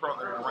twirling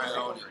it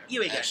around. And,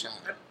 You ain't got Action.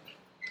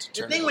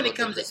 The thing when it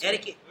comes to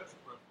etiquette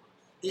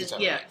is, It's all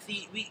yeah, right.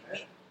 see,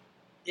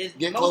 is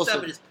Get most closer.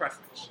 of it is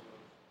preference.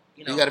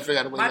 You You got to figure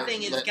out a way. my to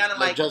thing is let- kind of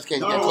let like Judge Case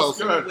No, get it's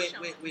closer. good. with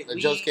Let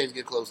weed, Judge Case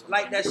get closer.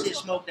 like that shit,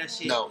 smoke that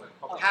shit. No.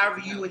 However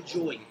you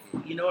enjoy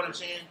it. You know what I'm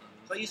saying?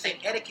 So you say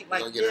etiquette We're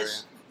like gonna get her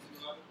this,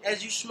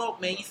 as you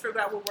smoke, man, you figure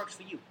out what works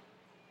for you.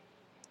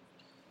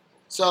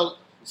 So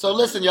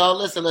listen, y'all.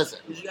 Listen. 'Cause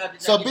you gotta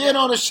So get being that-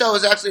 on the show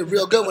is actually a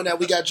real good one that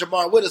we got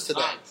Jamar with us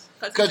today.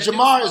 Because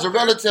Jamar is a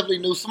relatively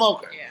new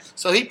smoker. Yeah.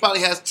 So he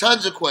probably has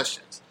tons of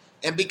questions.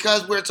 And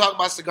because we're talking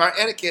about cigar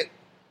etiquette,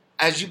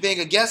 as you being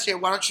a guest here,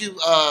 why don't you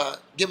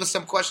give us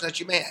some questions that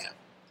you may have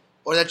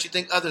or that you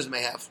think others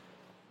may have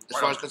as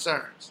far as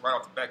concerns? right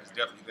off the back is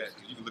definitely that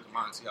because you can look at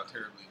mine and see how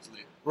terribly it's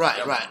lit. Right,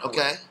 That right, was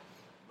okay.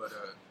 But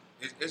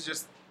it's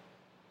just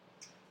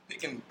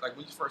picking like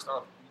when you first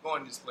start, you go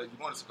in this place, you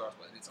go in a cigar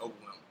place, it's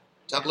overwhelming.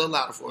 Talk a little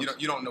louder for us.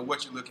 You don't know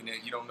what you're looking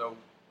at. You don't know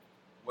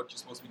what you're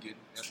supposed to be getting.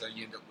 That's how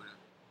you end up with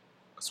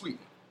a sweet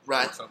one.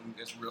 Right. Or something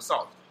that's real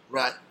soft.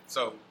 Right.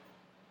 So,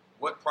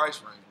 what price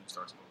range when you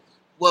start smoking?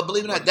 Well,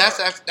 believe it or not,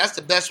 that's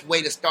the best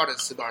way to start as a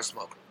cigar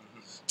smoker.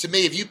 To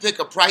me, if you pick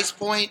a price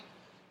point,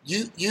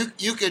 you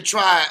could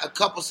try a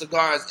couple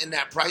cigars in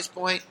that price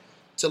point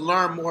to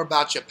learn more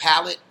about your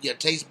palate, your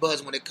taste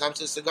buds when it comes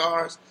to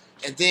cigars.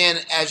 And then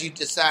as you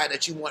decide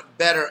that you want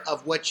better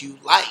of what you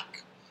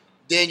like,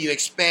 then you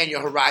expand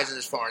your horizon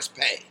as far as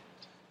pay.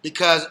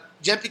 Because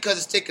just because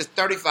a stick is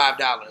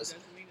 $35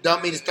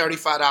 don't mean it's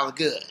 $35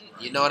 good.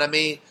 You know what I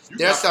mean? You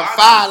There's got some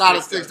 $5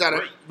 $5 sticks that's that are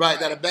great. right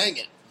that are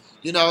banging.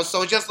 You know,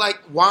 so just like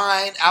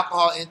wine,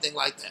 alcohol, anything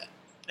like that.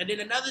 And then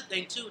another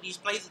thing too, these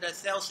places that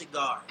sell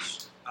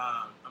cigars,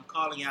 I'm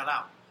calling y'all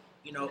out.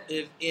 You know,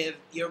 if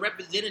your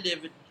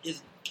representative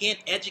can't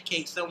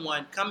educate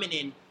someone coming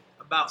in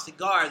about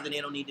cigars, then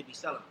they don't need to be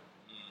selling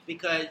them.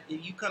 Because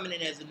if you coming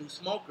in as a new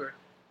smoker,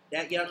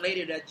 that young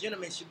lady, that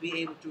gentleman should be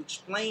able to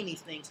explain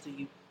these things to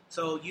you,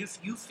 so you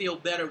feel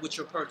better with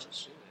your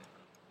purchase.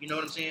 You know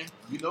what I'm saying?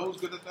 You know who's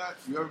good at that?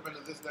 You ever been to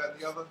this, that,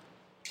 and the other?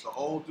 The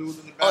old dude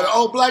in the back. Oh, the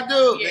old black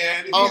dude.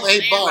 Yeah. Oh,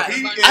 he bought.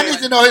 He I need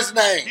to know his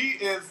name. He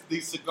is the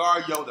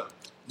cigar Yoda.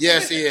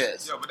 Yes, he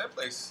is. Yo, but that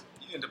place,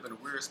 you end up in a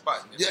weird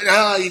spot.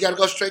 Yeah, you got to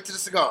go straight to the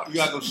cigar. You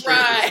gotta go straight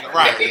Right. to the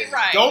right.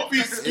 Right. Don't be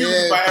confused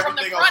Yeah. by From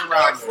the everything else front door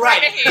around there.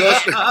 straight ahead.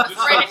 Just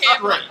Straight ahead.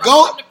 straight.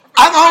 Go.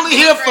 I'm only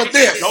here for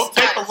this. Don't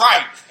take the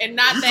right. And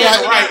not You that.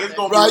 take the right, it's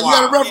gonna be Right, you got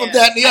to wild. run from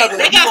that and the other.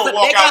 They You got gonna some,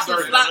 walk they got out some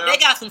dirty, fly, man. they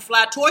got some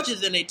fly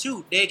torches in there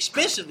too. They're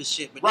expensive as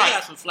shit, but Right. they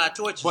got some fly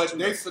torches. But too.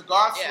 their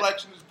cigar Yeah.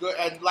 selection is good,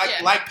 and like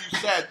you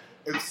said,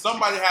 if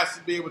somebody has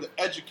to be able to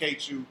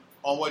educate you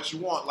on what you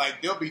want,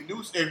 like there'll be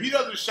new. If he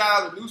doesn't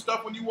shout out the new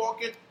stuff when you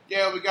walk in,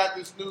 yeah, we got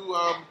this new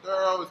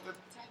thorough.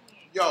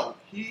 Yo,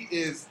 he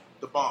is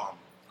the bomb.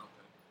 Okay.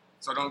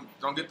 So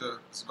don't get the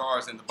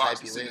cigars in the box Type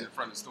you you sitting in. in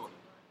front of the store.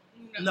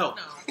 No.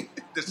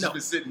 That's No. just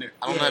been sitting there.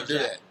 I don't know how to do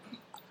that. And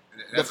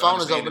The that's phone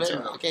is over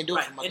understanding there. too, I can't do it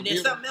Right. from my And then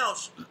computer. something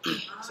else.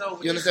 So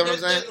You understand what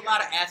I'm saying? There's a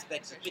lot of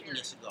aspects of picking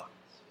your cigar.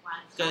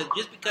 Because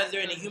just because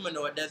they're in a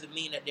humidor doesn't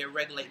mean that they're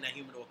regulating that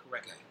humidor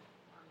correctly.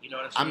 You know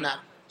what I'm saying? I'm not.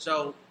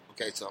 So,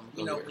 Okay, so I'm you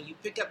going know, to when you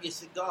pick up your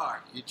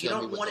cigar, You you tell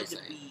me don't what want it they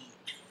to saying.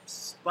 be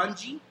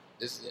spongy,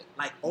 This is it.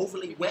 like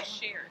overly wet.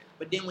 Share it.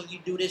 But then when you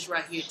do this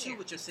right here too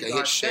with your Okay, cigar,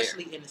 hit share.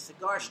 especially in the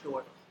cigar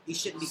store, it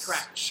shouldn't be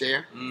cracking.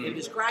 Share. If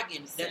it's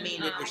cracking, that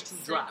means that it's too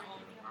dry.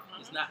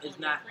 It's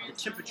not the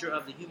temperature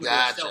of the humidor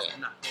Gotcha. itself is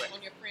not correct,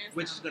 On your friends'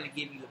 which is going to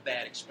give you a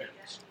bad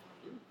experience.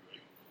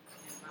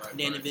 And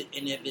then if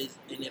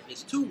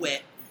it's too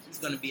wet, it's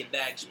going to be a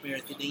bad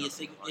experience. And then your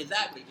cigar,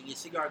 then your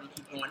cigar going to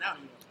keep going out.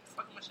 And you're like,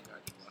 fuck, my cigar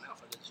keep going out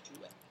because it's too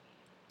wet.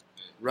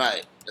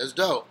 Right. That's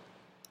dope.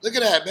 Look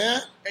at that,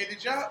 man. Hey,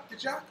 did y'all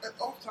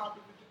off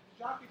topic? Did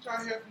y'all get y'all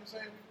hair from the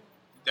same people?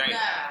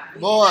 Damn.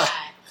 Boy,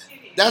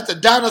 that's the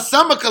Donna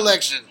Summer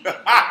collection. Got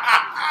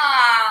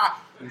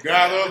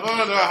up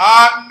on the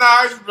hot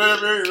nights,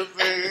 baby. You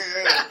see.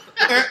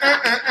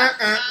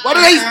 Why do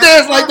they used to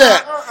dance like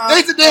that? They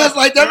used to dance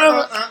like that.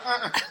 Remember?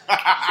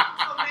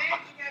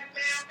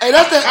 Hey,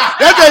 that's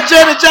that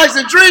Janet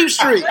Jackson Dream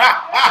Street.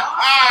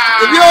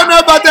 If you don't know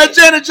about that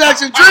Janet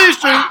Jackson Dream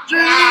Street,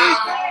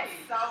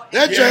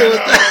 that Jay was.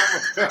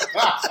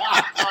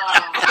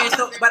 Okay,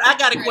 so but I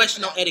got a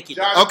question on etiquette.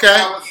 Johnny,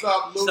 Okay. what's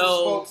up? Lou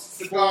So Smokes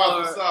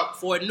Cigars, what's up?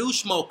 for a new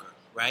smoker,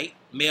 right,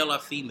 male or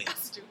female,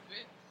 Stupid.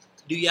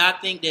 do y'all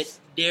think that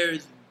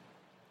there's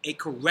a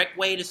correct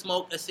way to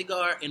smoke a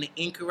cigar and an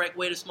incorrect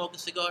way to smoke a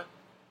cigar?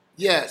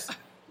 Yes.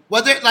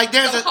 Well, there's So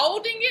a.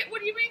 holding it? What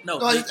do you mean? No,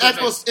 No, that's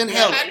what's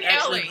inhaling.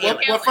 Inhaling.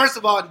 Well, first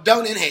of all,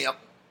 don't inhale.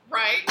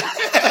 Right.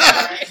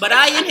 but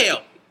I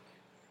inhale.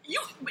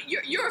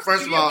 You're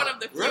First of you're all, one of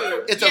the few.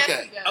 really? It's Yes,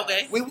 okay. yeah.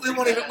 Okay. We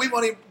won't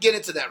even get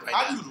into that right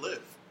How now do you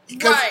live?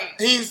 because Right.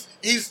 he's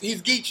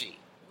geeky.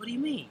 What do you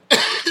mean?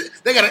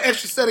 They got an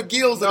extra set of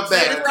gills in the I'm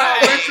saying? back.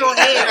 Right. Retro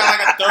They hail. got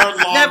like a third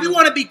long. Now, if you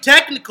want to be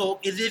technical,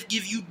 is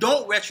if you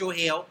don't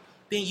retrohale,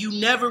 then you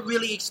never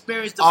really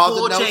experience the All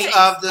full the notes taste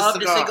of the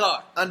cigar.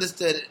 cigar.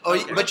 Understood it. Or,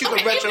 Okay. but you can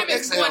Okay, retro even if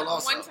it's exhale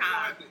also. one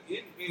time.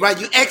 Right,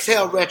 you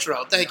exhale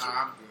retro. Thank you.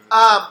 Nah,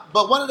 I'm good.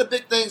 But one of the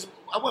big things,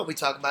 what are we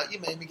talking about? You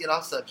made me get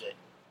off subject.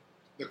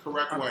 The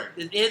correct way.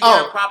 Is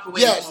there a proper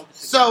way to yes. smoke a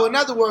cigar? So, in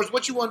other words,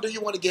 what you want to do,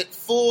 you want to get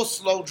full,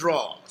 slow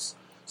draws.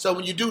 So,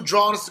 when you do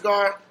draw on a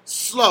cigar,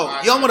 slow.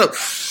 You don't want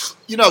to,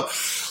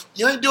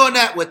 you ain't doing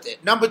that with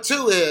it. Number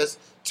two is,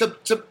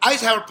 I used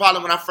to have a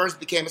problem when I first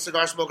became a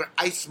cigar smoker.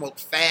 I smoked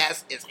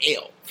fast as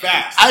hell.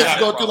 Fast. I used to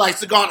go through like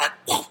cigar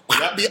like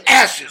Yep. the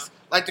ashes,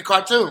 like the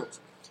cartoons.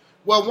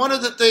 Well, one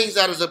of the things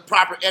that is a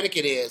proper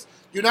etiquette is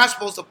you're not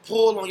supposed to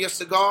pull on your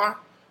cigar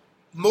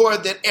more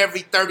than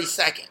every 30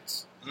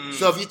 seconds.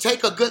 So if you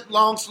take a good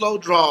long slow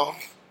draw,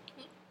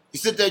 you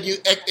sit there and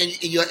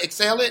you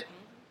exhale it.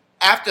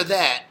 After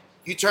that,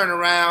 you turn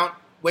around,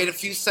 wait a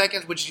few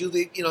seconds, which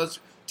usually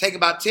take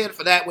about 10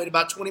 for that. Wait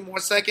about 20 more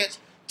seconds.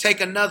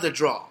 Take another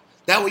draw.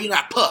 That way you're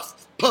not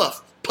puff,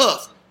 puff,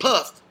 puff,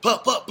 puff,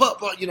 puff, puff, puff,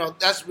 puff.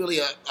 That's really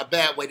a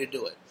bad way to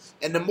do it.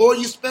 And the more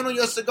you spend on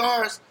your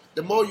cigars,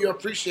 the more you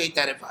appreciate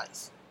that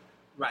advice.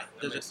 Right,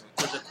 because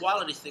a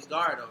quality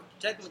cigar, though,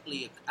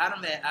 technically, I've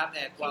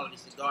had quality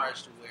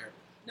cigars to where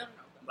No.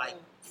 like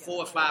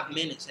 4 or 5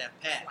 minutes have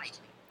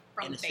passed,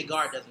 and the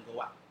cigar doesn't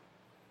go out.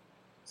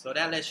 So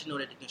that lets you know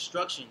that the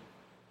construction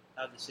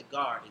of the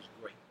cigar is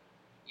great.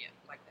 Yeah,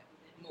 like that.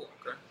 More.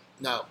 Okay.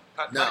 No,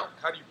 How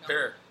do you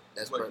pair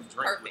that's what perfect. you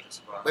drink Perfect. with the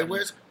cigar? Wait,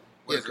 where's?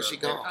 What Yeah, is because she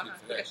the- gone. Uh-huh.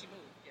 Because she moved.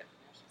 Yeah.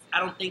 I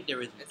don't think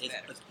there is. It's It's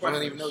better. preference. I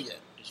don't even know yet.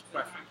 It's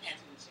preference.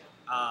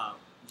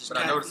 Just But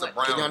I kinda noticed a like-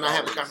 brown. Can y'all not have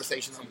a always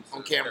conversation on seems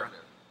to camera? pair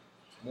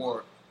that.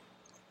 More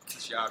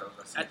Chiatos.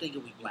 I think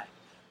it'll be black.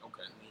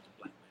 Okay. I mean, it's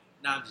a black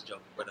man. No, I'm just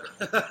joking. But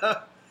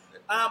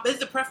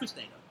it's a preference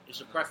thing, though.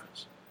 It's a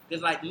preference.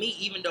 Because like me,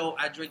 even though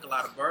I drink a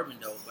lot of bourbon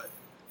though, but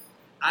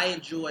I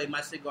enjoy my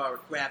cigar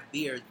with craft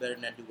beers better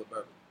than I do with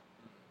bourbon.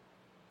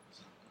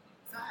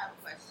 So I have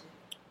a question.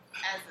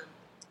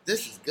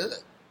 This is good. As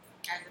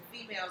a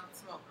female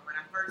smoker, when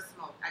I first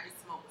smoked, I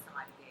just smoked what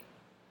somebody gave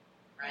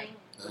me, right?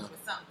 Which was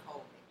something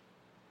cold.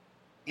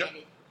 And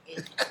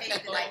it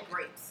tasted like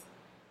grapes.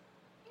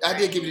 I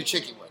did give you the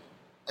chicken one.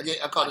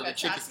 I called like it a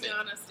chicken stick.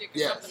 Tatiana stick or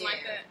Yes. something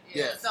like that.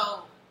 Yes.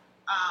 So,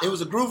 It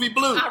was a groovy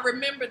blue. I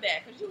remember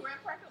that because you were in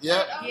practice.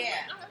 Yep.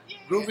 Yeah.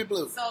 Groovy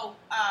blue. So,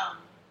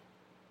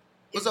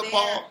 What's up,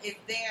 Paul? Is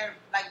there,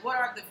 like, what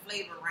are the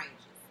flavor ranges?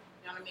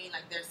 You know what I mean?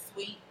 Like, there's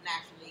sweet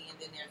naturally, and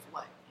then there's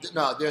what?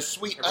 No, they're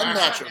sweet Tobacco.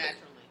 unnaturally.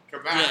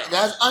 Tobacco.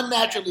 That's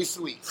unnaturally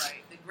sweet.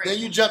 Right. The Then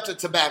you jump to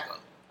tobacco.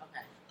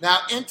 Okay. Now,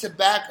 in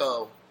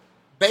tobacco,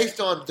 based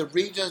on the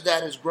regions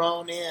that it's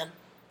grown in,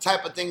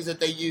 type of things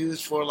that they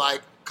use for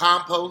like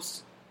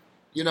compost,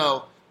 you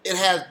know, it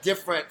has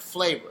different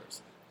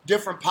flavors,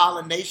 different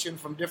pollination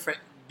from different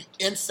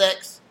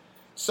insects.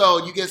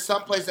 So you get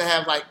some places that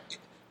have like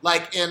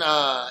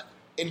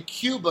in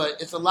Cuba,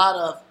 it's a lot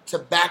of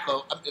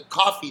tobacco,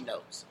 coffee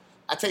notes.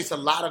 I taste a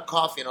lot of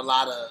coffee in a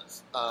lot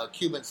of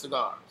Cuban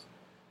cigars.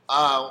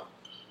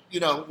 You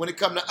know, when it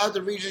comes to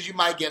other regions, you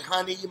might get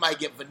honey, you might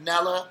get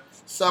vanilla,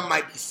 some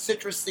might be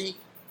citrusy.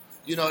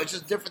 You know, it's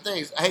just different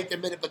things. I hate to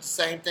admit it, but the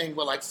same thing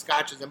with like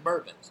scotches and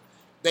bourbons.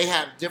 They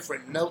have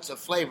different notes of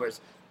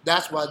flavors.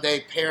 That's why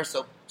they pair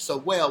so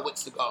well with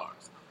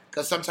cigars,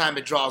 because sometimes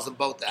it draws them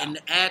both out. And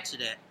to add to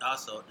that,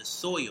 also the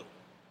soil.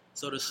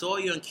 So the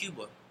soil in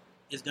Cuba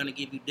is going to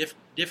give you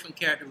different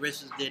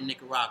characteristics than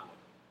Nicaragua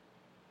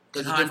and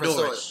Because different soil.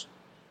 Honduras.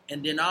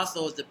 And then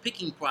also is the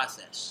picking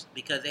process,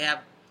 because they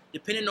have,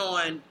 depending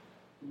on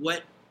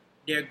what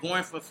they're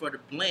going for the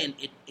blend,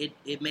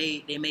 they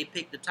may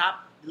pick the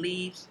top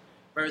leaves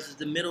versus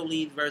the middle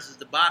leaves versus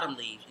the bottom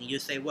leaves, and you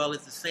say, well,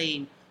 it's the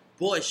same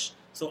bush,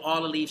 so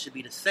all the leaves should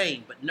be the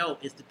same. But no,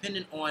 it's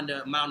dependent on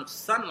the amount of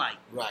sunlight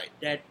Right.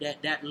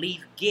 that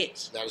leaf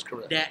gets. That is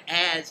correct.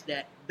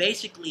 That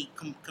basically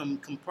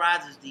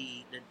comprises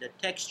the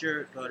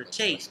texture or the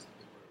taste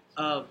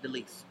of the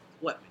leaf.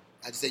 What?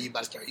 I just said you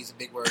about to start using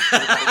big words. You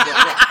know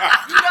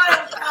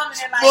it's coming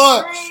in like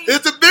Boy, 3,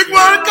 it's a big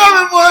word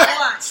coming, boy.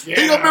 1.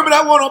 He gonna remember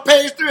that one on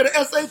page 3 of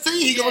the SAT.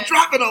 He gonna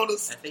drop it on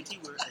us. SAT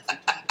word.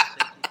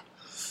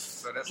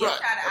 So that's Right.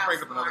 that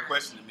brings up another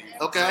question to me.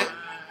 Okay.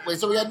 Wait,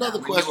 so we got another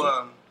When question. you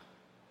on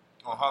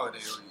holiday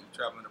or you're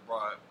traveling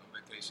abroad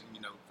on vacation,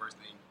 you know, first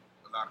thing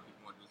a lot of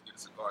people want to do is get a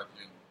cigar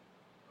in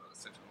a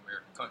Central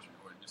American country,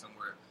 or you're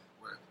somewhere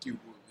where Cuba,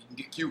 you can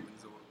get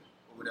Cubans or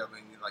whatever,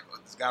 and you're like, oh,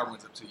 this guy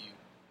runs up to you,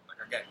 like,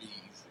 I got these.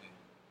 And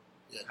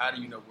Yeah. how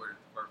do you know where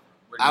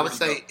I would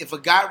say if a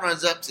guy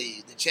runs up to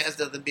you, the chances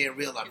of them being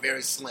real are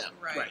very slim.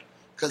 Right.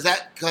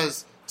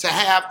 Because to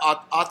have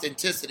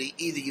authenticity,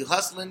 either you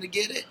hustling to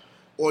get it,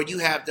 or you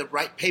have the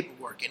right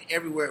paperwork, and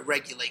everywhere it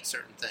regulates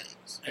certain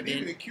things. And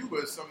even in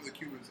Cuba, some of the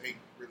Cubans ain't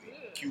really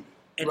Cuban.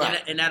 And,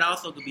 Right. and that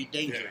also could be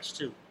dangerous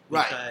too,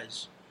 Right.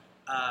 because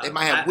They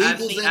might have I've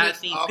weevils in I've it,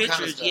 seen all kind of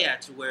pictures, stuff.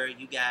 to where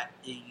you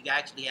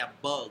actually have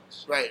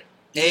bugs Right.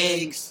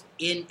 Eggs.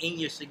 in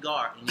your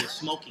cigar and you're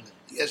smoking it.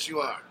 Yes, you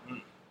are.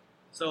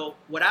 So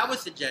what I would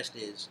suggest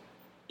is,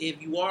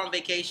 if you are on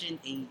vacation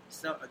and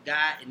a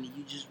guy and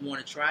you just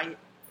want to try it,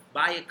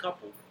 buy a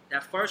couple.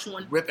 That first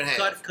one, Rip in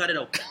half. cut it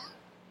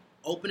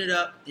open it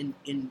up and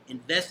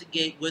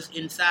investigate what's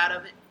inside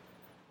of it,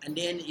 and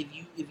then if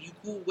you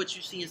cool what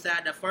you see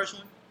inside that first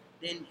one,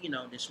 then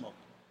then smoke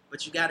it.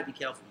 But you got to be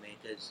careful, man,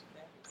 because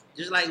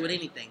just like with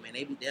anything, man,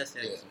 they'll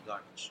sell you some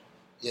garbage.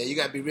 Yeah, you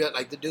gotta be real.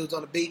 Like the dudes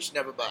on the beach,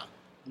 never buy.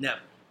 Never.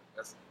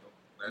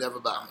 Never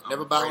buy. I'm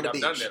Never buy on the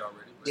afraid I've beach. done that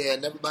already. But Yeah,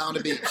 never buy on the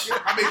beach.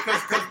 I mean,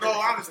 because in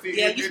all honesty,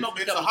 Yeah, you smoked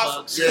a it's a couple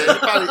hustle. bucks. Yeah, you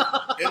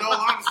probably. In all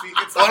honesty,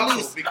 it's a Or at hustle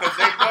least- because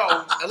they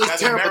know at least that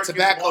terrible Americans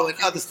tobacco want and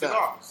Cuban other stuff.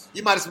 cigars.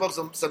 You might have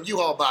smoked some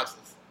U-Haul boxes.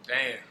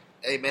 damn.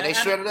 Hey man, they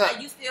shredded up.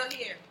 You still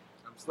here?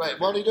 I'm still Right?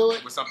 Won't he do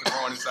it? with something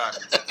growing inside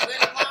of me. Really,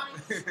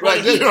 Mommy?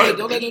 Right. He Right.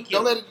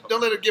 killed. Don't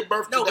let it give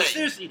birth No, but today.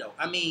 seriously though,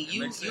 I mean, That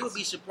you makes would sense.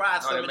 be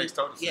surprised. No, some that of makes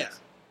the- total sense. Yeah.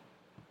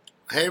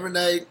 Hey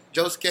Renee,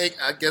 Joe's cake.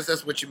 I guess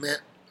that's what you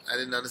meant. I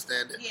didn't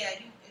understand it. Yeah,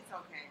 it's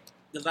okay.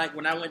 It's like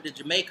when I went to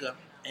Jamaica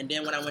and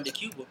then when I went to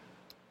Cuba,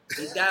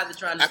 these guys are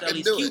trying to I sell couldn't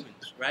these do it.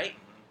 Cubans, right?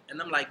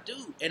 And I'm like,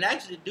 dude. And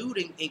actually, the dude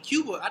in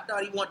Cuba, I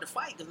thought he wanted to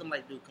fight because I'm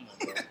like, dude, come on,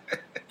 bro.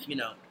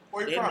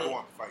 Well, he They- probably they-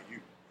 want to fight you.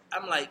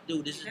 I'm like,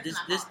 dude, this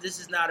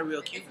is not a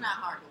real Cuban. It's not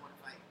hard to want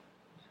to fight.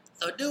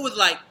 So dude was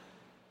like,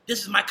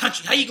 this is my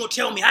country. How you gonna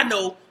tell me? I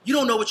know you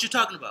don't know what you're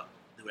talking about,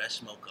 dude. I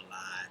smoke a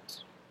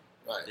lot.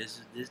 Right.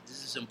 This is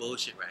some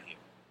bullshit right here.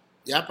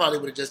 Yeah, I probably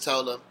would have just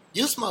told him,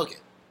 "You smoking?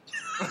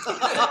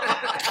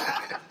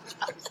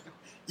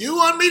 You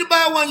want me to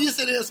buy one? You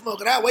sit there and smoke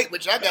it. I'll wait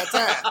with you. I got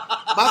time.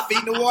 My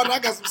feet in the water. I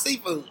got some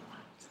seafood.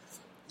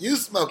 You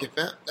smoking,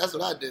 fam? That's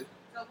what I do.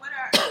 So what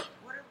is it?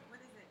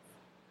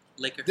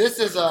 Liquor. This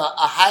is a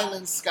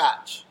Highland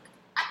Scotch.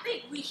 I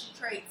think we should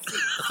trade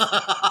seats.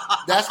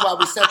 That's why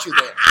we sent you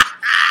there.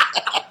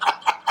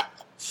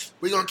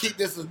 We're gonna keep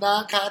this as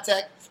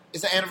non-contact.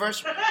 It's an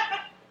anniversary.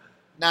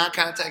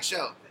 non-contact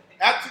show.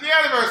 After the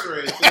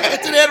anniversary.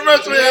 To the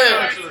anniversary.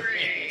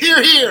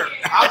 Here.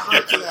 I'll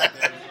drink to that,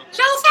 man.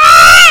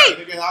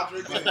 Josie! Nigga, I'll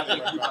drink anything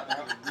right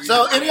now.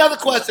 So, any other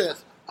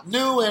questions?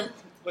 New and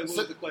Wait, what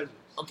was the question?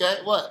 okay,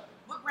 what?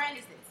 What brand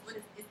is this? What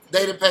is it?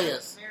 They didn't pay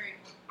us. Very,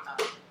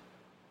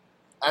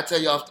 I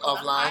tell you offline.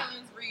 The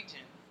Highlands region.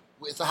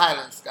 It's a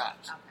Highland Scotch.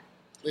 okay.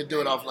 We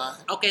do it offline.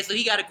 Okay, so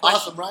he got a question.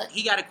 Awesome, right?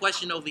 He got a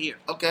question over here.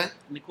 Okay.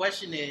 And the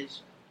question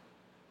is,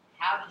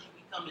 how did you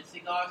become a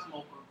cigar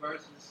smoker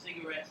versus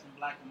cigarettes and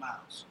Black and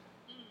Milds?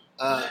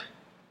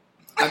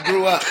 I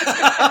grew up.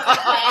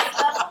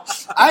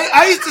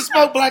 I used to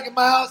smoke Black and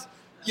Milds.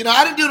 You know,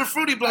 I didn't do the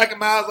fruity Black and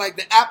Milds like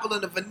the apple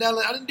and the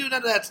vanilla. I didn't do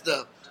none of that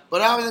stuff.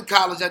 But I was in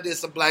college. I did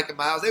some Black and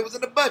Milds. It was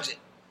in the budget.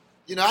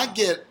 You know, I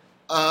get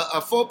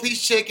a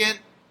 4-piece chicken,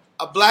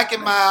 a Black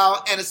and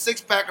Mild, and a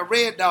 6-pack of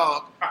Red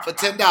Dog for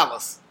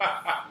 $10.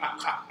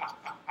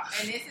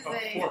 And this is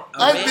a.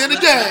 I've been in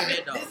the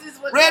game. This is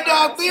what Red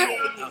Dog beer?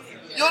 Okay.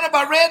 You don't know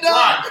about Red Dog?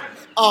 Right.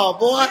 Oh,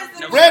 boy.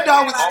 Red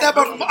Dog was a step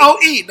up from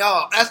OE.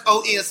 No, that's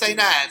OE and St.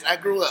 Ives. I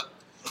grew up.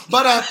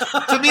 But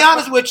to be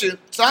honest with you,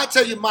 so I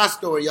tell you my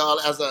story, y'all,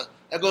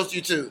 that goes to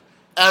you too,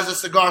 as a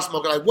cigar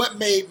smoker, like what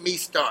made me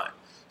start.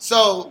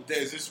 So,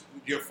 Is this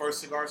your first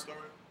cigar story?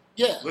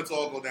 yeah. Let's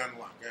all go down the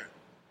line. Yeah.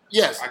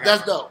 Yes, I got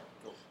that's mine. dope.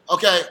 Cool.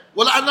 Okay,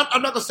 well, I'm not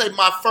going to say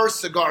my first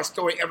cigar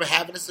story ever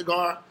having a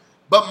cigar,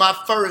 but my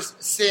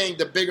first seeing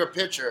the bigger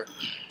picture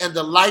and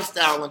the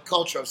lifestyle and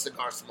culture of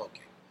cigar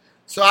smoking.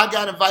 So I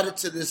got invited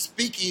to this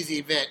speakeasy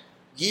event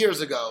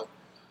years ago.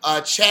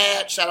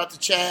 Chad, shout out to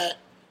Chad.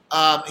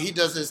 He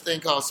does this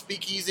thing called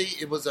Speakeasy.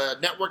 It was a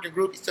networking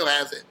group. He still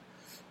has it.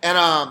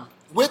 And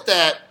with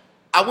that,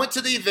 I went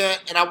to the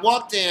event and I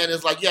walked in.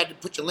 It's like you had to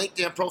put your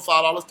LinkedIn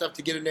profile, all the stuff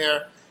to get in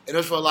there. And it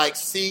was for like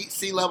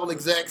C-level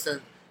execs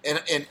and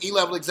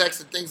E-level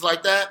execs and things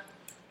like that.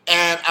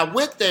 And I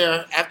went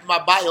there after my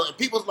bio, and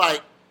people was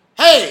like,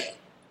 "Hey,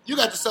 you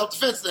got the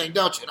self-defense thing,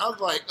 don't you?" And I was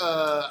like,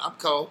 "I'm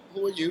Cole.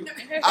 Who are you?"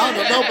 I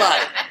don't know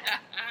nobody.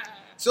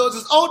 So it's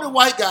this older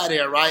white guy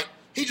there, right?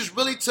 He just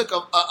really took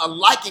a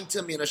liking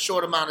to me in a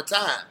short amount of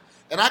time.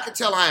 And I could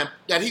tell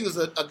that he was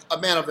a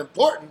man of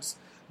importance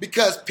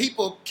because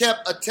people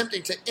kept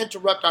attempting to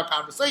interrupt our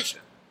conversation.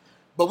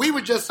 But we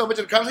were just so much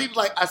in the conversation. He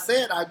was like, "I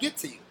said I'll get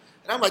to you."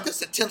 And I'm like,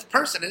 "This is a 10th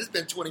person, and it's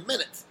been 20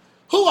 minutes.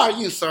 Who are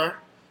you, sir?"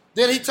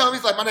 Then he told me,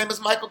 he's like, "My name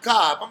is Michael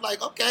Cobb." I'm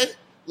like, "Okay,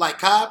 like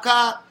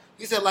Cobb?"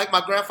 He said, "Like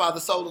my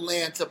grandfather sold the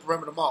land to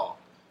Perimeter Mall."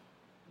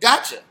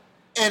 Gotcha.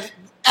 And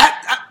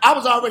I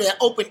was already at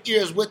open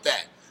ears with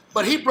that.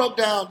 But he broke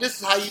down, this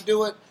is how you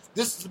do it.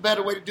 This is a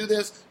better way to do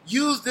this.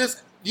 Use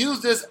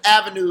this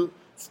avenue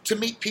to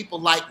meet people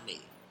like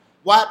me.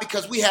 Why?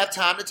 Because we have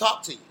time to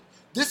talk to you.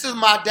 This is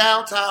my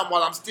downtime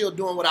while I'm still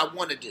doing what I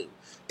want to do.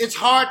 It's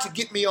hard to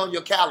get me on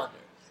your calendar.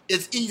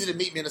 It's easy to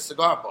meet me in a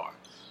cigar bar.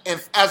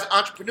 And as an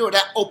entrepreneur,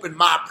 that opened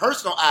my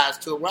personal eyes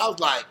to it, where I was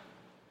like,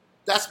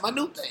 that's my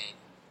new thing.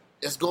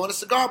 It's going to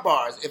cigar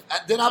bars.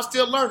 Then I'm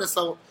still learning.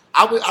 So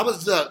I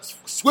was a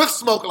swift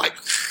smoker, like,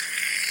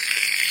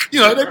 you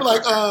know, they'd be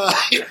like,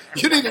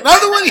 you need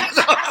another one?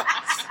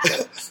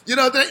 You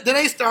know, then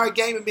they started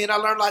gaming me, and I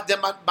learned like that.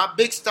 My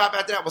big stop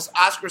after that was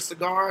Oscar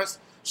Cigars.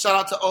 Shout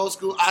out to old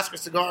school Oscar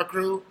Cigar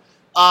Crew.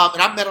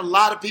 And I met a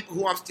lot of people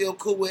who I'm still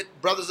cool with.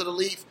 Brothers of the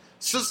Leaf,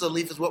 Sisters of the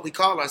Leaf is what we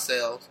call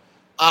ourselves.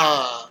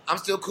 I'm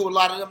still cool with a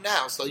lot of them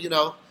now. So, you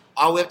know,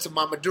 all the way up to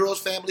my Maduro's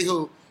family,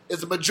 who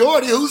is the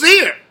majority who's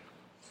here.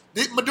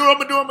 Maduro.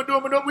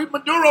 We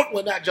Maduro,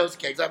 well, not Josie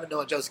Cakes. I've been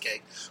knowing Josie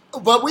Cakes.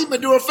 But we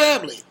Maduro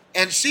family.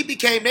 And she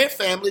became their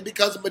family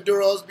because of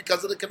Maduro's,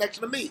 because of the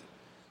connection to me.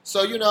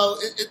 So, you know,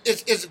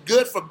 it's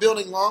good for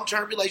building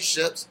long-term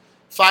relationships,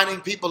 finding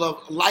people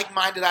of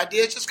like-minded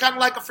ideas, just kind of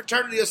like a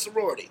fraternity or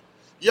sorority.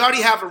 You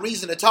already have a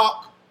reason to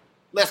talk.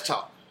 Let's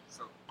talk.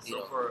 So You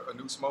know. for a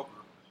new smoker,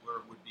 where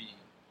would be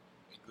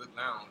a good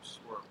lounge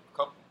or a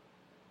couple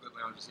good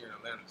lounges here in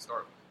Atlanta to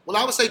start with? Well,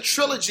 I would say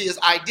Trilogy is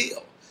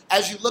ideal.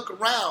 As you look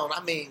around,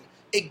 I mean,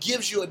 it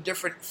gives you a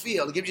different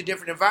feel. It gives you a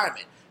different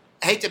environment.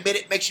 I hate to admit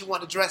it, makes you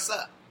want to dress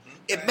up.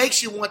 It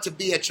makes you want to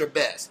be at your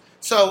best.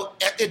 So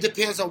it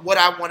depends on what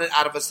I wanted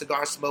out of a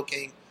cigar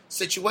smoking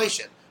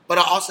situation. But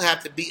I also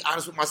have to be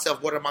honest with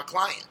myself. What are my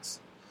clients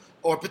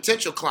or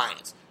potential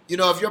clients? You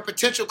know, if your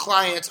potential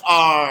clients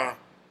are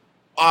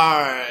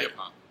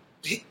Hip-hop.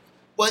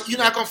 well, you're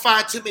not going to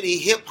find too many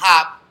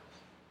hip-hop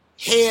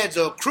heads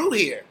or crew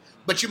here.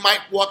 But you might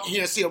walk in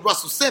here and see a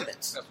Russell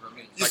Simmons. That's what I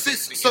mean. You Like see,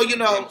 the so you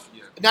know,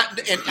 yeah.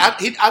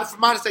 from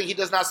my understanding, he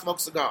does not smoke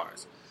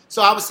cigars.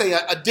 So I would say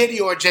a Diddy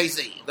or a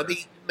Jay-Z. Let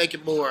me make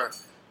it more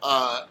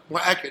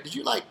accurate. Did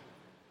you like?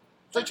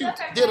 Thought you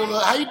did a little.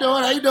 How you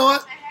doing? How you doing?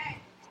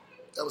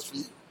 That was for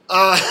you.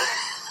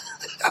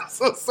 I'm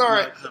so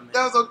sorry.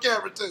 That was on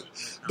camera too.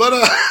 But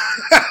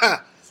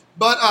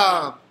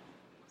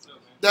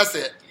that's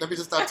it. Let me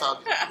just stop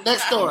talking.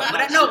 Next story.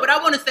 But I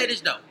want to say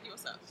this though.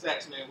 What's up?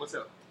 Sax, man, what's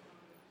up?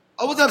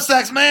 Oh, what's up,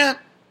 Sax man?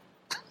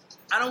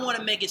 I don't want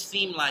to make it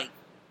seem like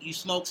you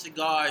smoke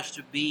cigars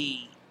to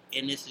be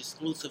in this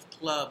exclusive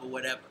club or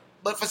whatever.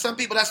 But for some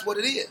people, that's what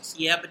it is.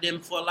 Yeah, but then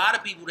for a lot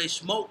of people, they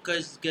smoke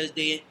because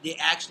they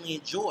actually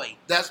enjoy.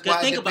 That's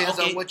why it depends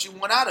on what you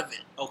want out of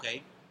it.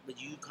 Okay, but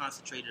you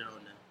concentrated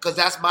on that. Because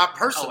that's my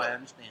personal. Oh, I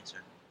understand,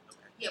 sir. Okay.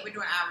 Yeah, we're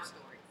doing our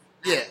stories.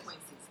 Yeah.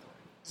 Quincy's story.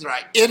 That's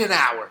right. In an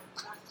hour.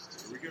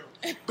 Here we go.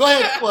 Go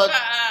ahead. Well,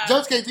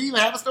 Judge K, do you even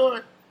have a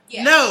story?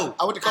 Yeah. No.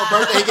 I went to Cole's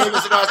birthday. He gave me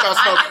a cigar. I started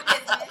smoking.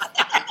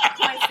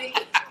 Quincy.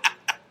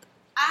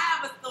 I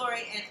have a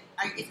story, and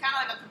it's kind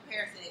of like a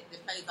comparison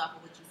that plays off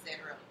of what you said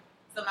earlier.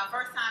 So my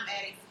first time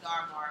at a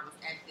cigar bar was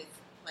at this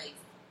place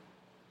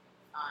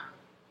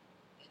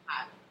in the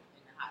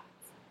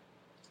Highlands.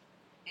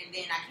 And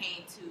then I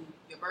came to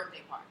your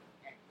birthday party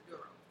at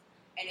Maduro.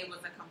 And it was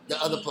a completely...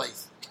 The other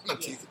place. Yeah.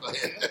 Go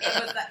ahead.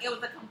 It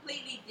was a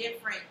completely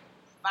different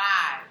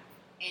vibe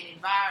and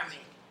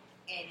environment.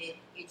 And it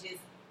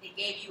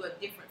gave you a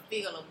different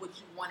feel of what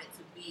you wanted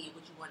to be,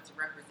 what you wanted to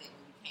represent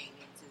when you came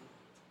into,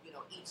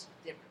 each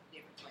different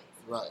place.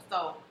 Right.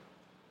 So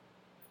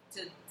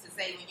to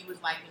say when you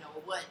was like,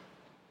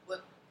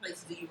 what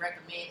places do you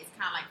recommend? It's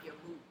kind of like your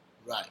mood.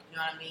 Right. You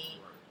know what I mean?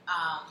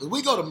 Because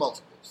we go to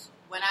multiples.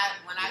 When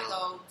I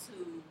go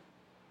to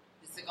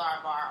the cigar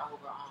bar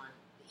over on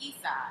the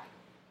east side,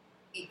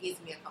 it gives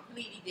me a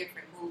completely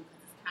different mood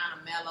because it's kind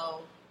of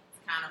mellow,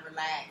 it's kind of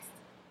relaxed,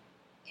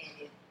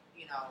 and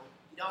you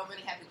don't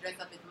really have to dress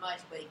up as much,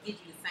 but it gives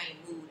you the same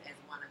mood as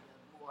one of the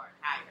more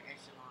higher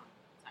echelon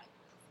type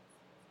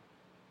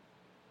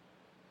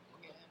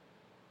places.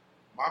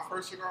 My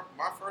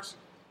first,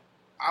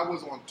 I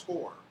was on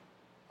tour.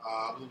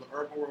 I was on the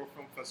Urban World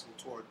Film Festival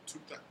tour,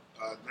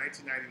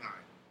 1999,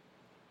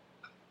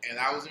 and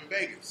I was in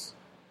Vegas,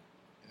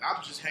 and I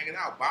was just hanging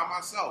out by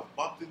myself.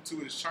 Bumped into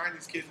this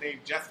Chinese kid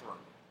named Jethro.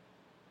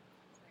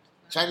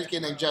 Chinese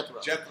kid named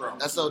Jethro. Jethro.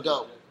 That's so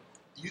dope.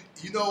 You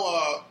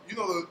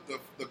know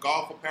the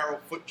golf apparel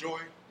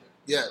FootJoy?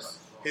 Yes.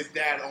 His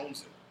dad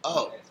owns it.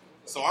 Oh.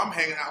 So I'm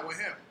hanging out with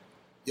him.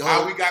 Your How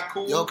whole, we got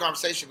cool? Your whole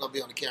conversation going to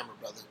be on the camera,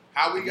 brother.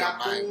 How we You got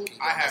don't mind? cool? Can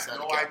you I get have outside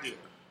no the camera? idea.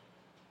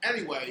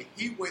 Anyway,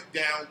 he went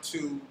down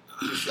to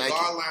the Thank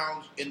cigar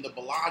lounge in the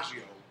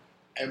Bellagio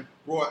and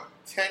brought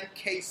 10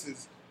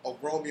 cases of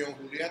Romeo and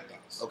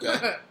Julietas.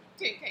 Okay.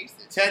 10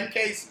 cases. 10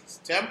 cases.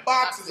 10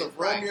 boxes of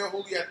Right. Romeo and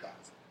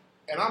Julietas.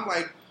 And I'm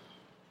like,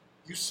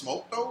 you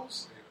smoke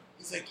those?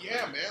 He's like,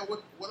 yeah, man.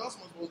 What else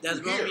am I supposed That's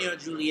to do here? Romeo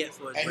and Juliet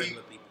for his And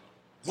regular people.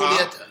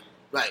 Julieta.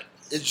 Right.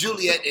 It's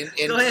Juliet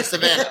in Go ahead.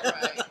 Savannah.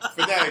 Right.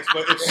 Phonetics,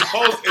 but it's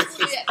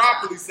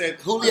properly said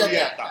Julieta.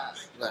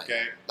 Julietas. Right.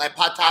 Okay? Like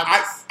Pat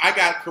Thomas. I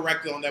got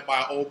corrected on that by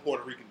an old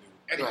Puerto Rican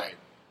dude. Anyway, Right.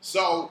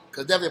 so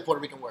Because definitely a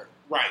Puerto Rican word.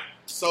 right.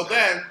 So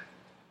then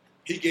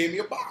he gave me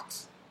a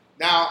box.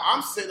 Now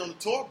I'm sitting on the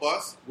tour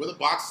bus with a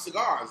box of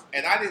cigars,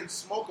 and I didn't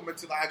smoke them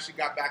until I actually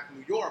got back to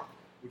New York,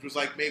 which was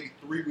like maybe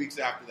 3 weeks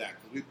after that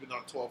because we've been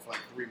on tour for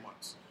like 3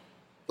 months.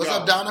 What's Yo,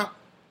 up, Donna?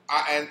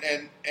 And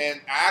I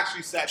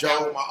actually sat Joe.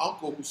 down with my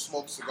uncle who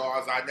smoked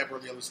cigars. I never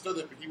really understood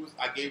it, but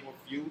I gave him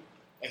a few,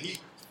 and he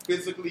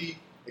physically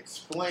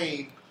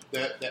explained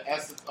the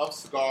essence of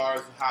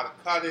cigars and how to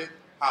cut it,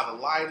 how to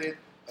light it,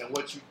 and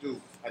what you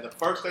do. And the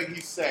first thing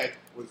he said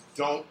was,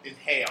 "Don't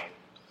inhale."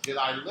 Did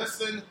I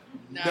listen?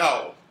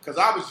 No, because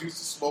I was used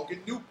to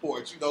smoking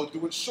Newports,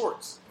 doing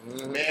shorts.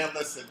 Mm-hmm. Man,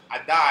 listen, I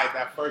died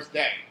that first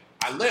day.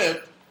 I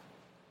lived,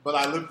 but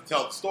I lived to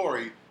tell the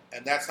story.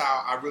 And that's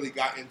how I really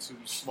got into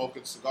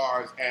smoking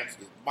cigars. And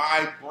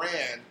my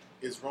brand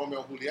is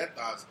Romeo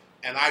Julietas.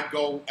 And I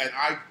go and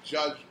I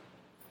judge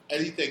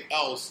anything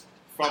else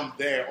from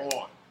there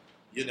on.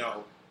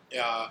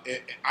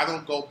 I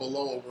don't go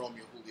below a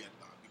Romeo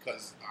Julieta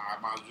because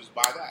I might just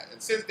buy that. And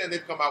since then,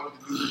 they've come out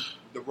with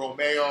the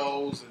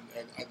Romeos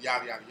and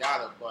yada, yada,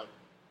 yada. But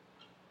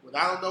when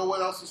I don't know what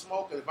else to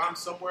smoke, and if I'm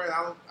somewhere and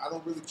I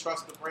don't really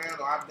trust the brand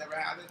or I've never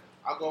had it,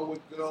 I'll go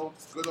with good old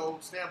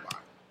standby.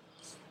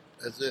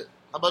 That's it.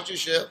 How about you,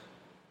 Chef?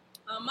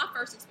 My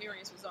first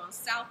experience was on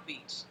South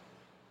Beach.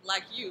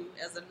 Like you,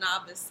 as a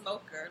novice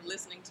smoker,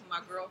 listening to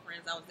my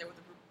girlfriends. I was there with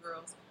a group of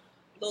girls.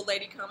 Little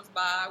lady comes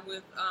by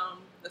with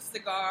the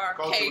cigar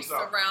Culture case was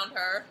up. around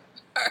her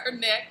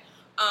neck,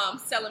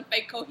 selling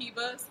fake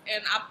cohibas.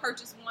 And I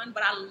purchased one,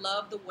 but I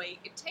love the way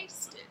it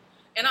tasted.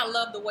 And I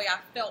love the way I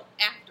felt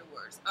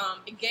afterwards.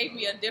 It gave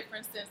me a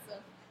different sense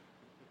of...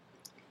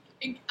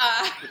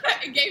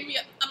 It gave me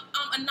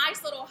a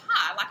nice little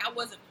high. Like I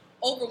wasn't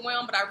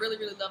overwhelmed, but I really,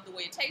 really loved the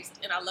way it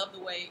tasted, and I loved the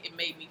way it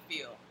made me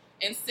feel.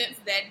 And since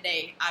that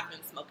day, I've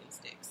been smoking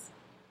sticks.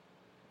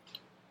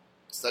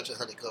 Such a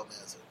honeycomb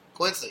answer.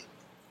 Quincy.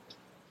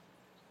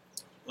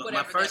 Well, my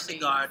Whatever first that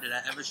cigar that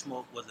I ever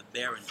smoked was a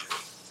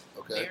Behringer.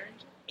 Okay.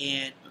 Behringer?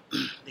 And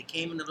they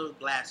came in the little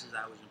glasses.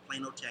 I was in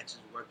Plano,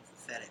 Texas, working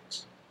for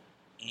FedEx.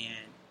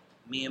 And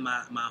me and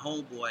my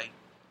homeboy,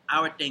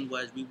 our thing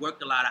was we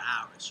worked a lot of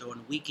hours. So on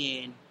the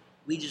weekend,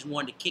 we just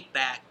wanted to kick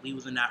back. We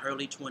was in our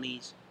early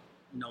 20s,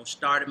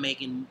 started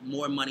making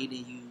more money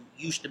than you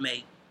used to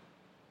make.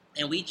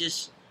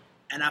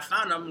 And I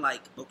found I'm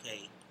like,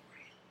 okay,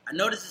 I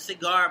know this is a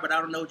cigar, but I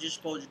don't know what you're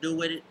supposed to do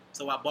with it.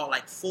 So I bought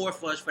like 4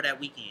 for us for that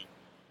weekend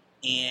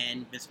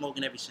and been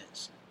smoking ever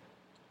since.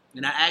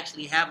 And I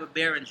actually have a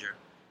Behringer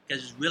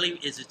because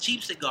it's a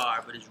cheap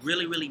cigar, but it's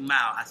really, really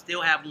mild. I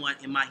still have one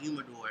in my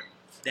humidor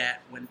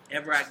that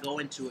whenever I go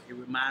into it, it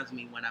reminds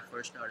me when I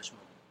first started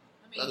smoking.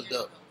 That's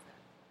dope.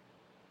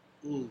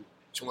 Ooh,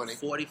 20.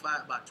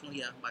 45, about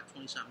 20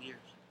 something years.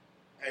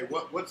 Hey,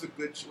 what's a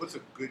good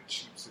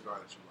cheap cigar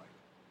that you like?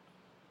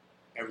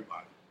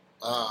 Everybody.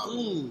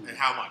 Ooh. And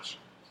how much?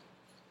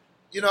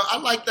 You know, I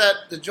like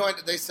the joint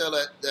that they sell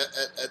at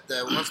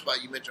the one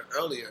spot you mentioned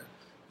earlier.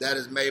 That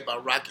is made by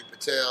Rocky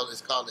Patel. It's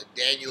called a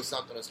Daniel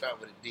something that start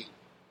with a D.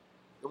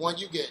 The one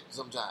you get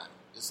sometimes.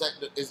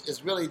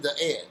 It's really the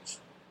Edge,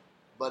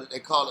 but they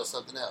call it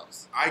something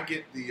else. I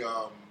get the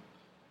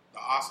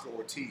Oscar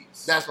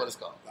Ortiz. That's what it's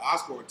called. The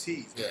Oscar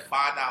Ortiz, the Yeah.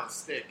 $5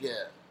 stick.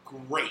 Yeah.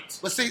 Great.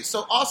 But see,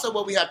 so also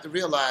what we have to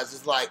realize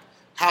is like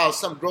how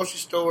some grocery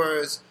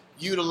stores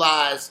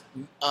utilize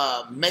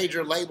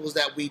major labels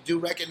that we do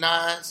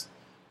recognize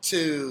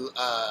to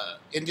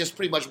and just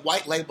pretty much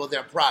white label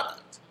their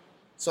product.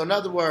 So in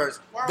other words,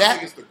 Well, I don't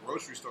think it's the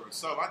grocery store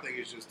itself. I think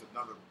it's just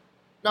another.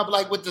 no, but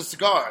like with the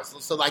cigars,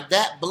 so like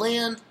that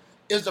blend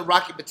is the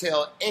Rocky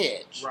Patel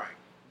Edge. Right.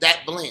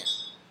 That blend.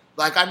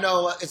 Like I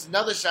know it's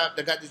another shop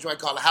that got this joint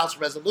called a House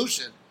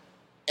Resolution,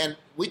 and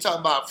we talking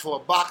about for a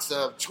box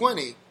of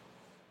 20,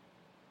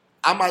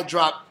 I might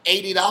drop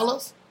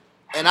 $80,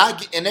 and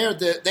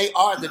they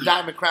are the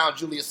Diamond Crown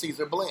Julius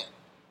Caesar blend.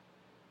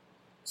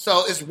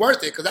 So it's worth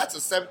it because that's a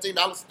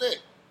 $17 stick.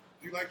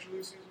 Do you like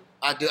Julius Caesar?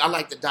 I do. I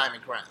like the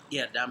Diamond Crown.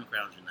 Yeah, Diamond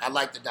Crowns are nice. I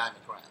like the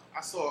Diamond Crown.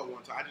 I saw it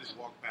one time. I just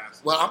walked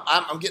past. Well,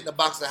 I'm getting a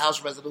box of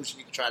House Resolution.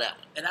 You can try that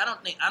one. And I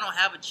don't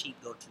have a cheap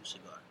go-to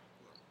cigar.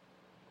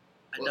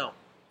 I Well, don't.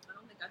 I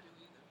don't think I do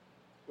either.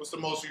 What's the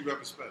most you've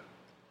ever spent?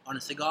 On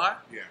a cigar,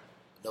 Yeah.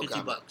 No $50.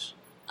 comment.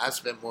 I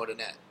spent more than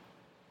that.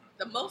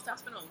 The most I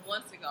spent on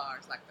one cigar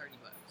is like $30.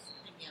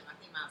 Yeah, I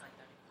think mine's like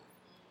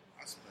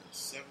 34. I spent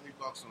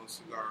 $70 on a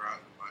cigar out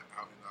in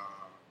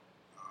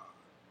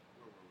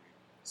where were we?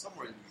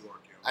 Somewhere in New York.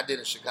 I did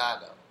in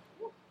Chicago.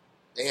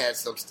 They had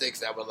some sticks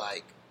that were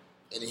like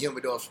in the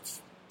humidor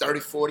for 30,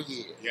 40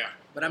 years. Yeah.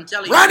 but I'm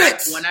telling Run you,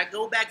 it! when I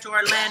go back to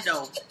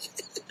Orlando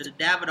to the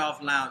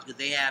Davidoff Lounge because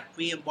they have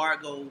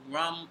pre-embargo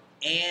rum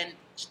and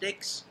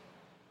sticks.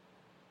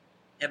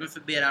 Heaven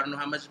forbid, I don't know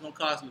how much it's going to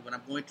cost me, but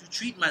I'm going to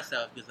treat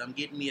myself because I'm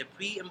getting me a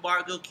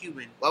pre-embargo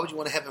Cuban. Why would you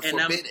want to heaven And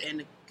forbid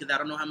it? because I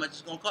don't know how much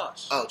it's going to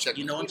cost. Oh, check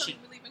You it. know, We I'm don't cheap.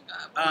 even believe in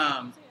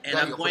God. And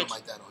Why I'm you gonna going put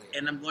to, them like that on here?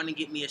 and I'm going to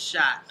get me a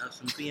shot of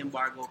some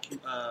pre-embargo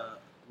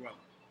rum.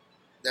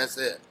 That's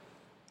it.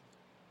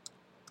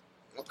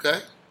 Okay.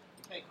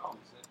 You can't call me,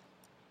 son.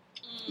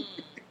 Mm.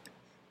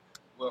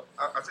 Well,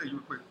 I'll tell you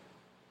real quick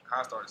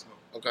how I started smoking.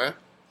 Okay.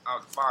 I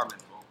was a fireman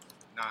for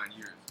 9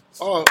 years.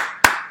 Oh,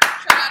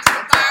 Shout out to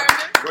the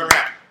firemen. Where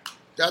at?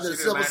 y'all did the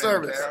City civil of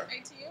service. Atlanta,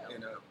 ATL.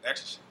 And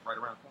actually right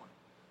around the corner.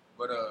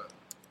 But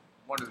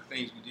one of the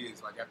things we did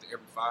is like after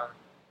every fire,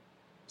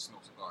 we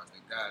smoked cigars. The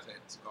guys had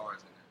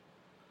cigars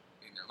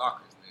in their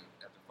lockers, and then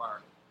after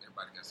fire,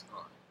 everybody got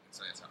cigars. And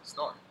so that's how it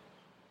started.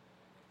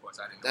 Of course,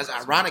 I didn't know That's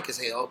how to ironic as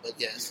hell, but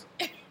yes.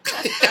 Yeah.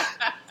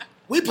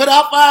 We put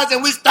out fires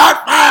and we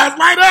start fires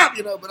right up,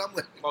 but I'm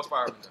with you. Most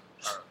firemen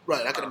are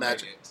Right, I can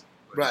imagine. maniacs.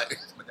 But, Right.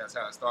 But that's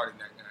how it started,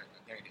 and I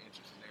gained the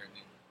interest in there, and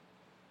then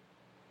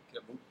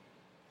kept moving.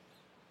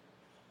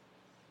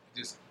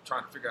 Just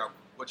trying to figure out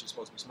what you're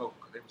supposed to be smoking,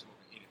 because they were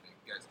smoking anything.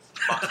 Guys,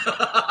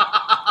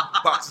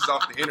 boxes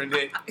off the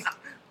internet,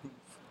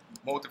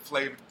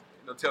 multi-flavored,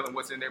 tell them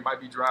what's in there. Might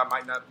be dry,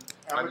 might not be.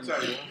 I'm gonna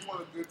tell you, if you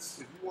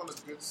want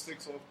a good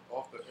sticks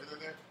off the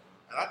internet,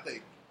 and I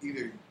think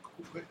either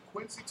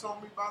Quincy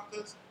told me about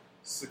this,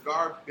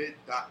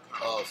 cigarbid.com.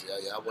 Oh,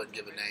 yeah. I wasn't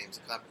giving names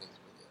of companies. But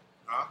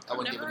Huh? I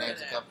wasn't Never giving heard names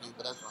of of that. companies,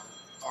 but that's fine.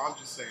 Oh, I'm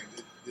just saying,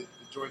 the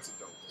joints are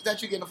dope. Is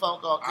that you getting a phone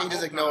call? Can you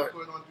just ignore it?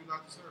 Put it on Do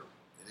Not Disturb.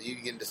 You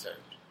can get disturbed.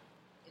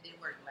 It didn't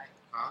work right.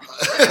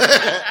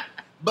 Huh?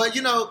 But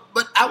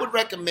I would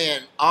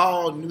recommend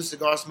all new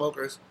cigar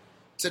smokers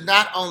to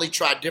not only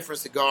try different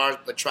cigars,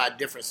 but try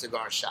different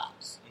cigar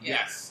shops.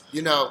 Yes.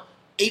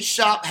 Each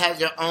shop has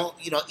their own.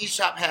 Each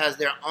shop has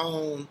their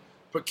own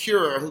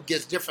procurer who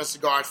gets different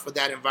cigars for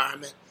that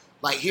environment.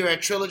 Like here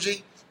at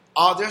Trilogy,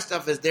 all their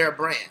stuff is their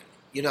brand.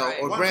 Right.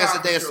 Or One brands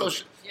time that they for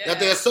Trilogy.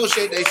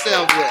 associate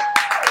themselves with.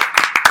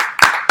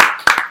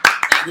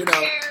 Thank You you,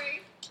 know.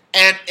 Gary.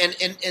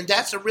 And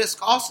that's a risk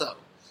also.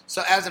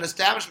 So as an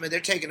establishment, they're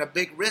taking a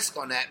big risk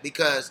on that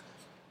because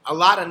a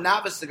lot of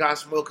novice cigar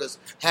smokers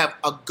have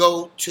a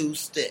go-to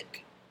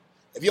stick.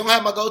 If you don't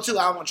have my go-to,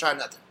 I don't want to try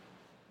nothing.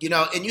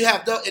 And you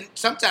have and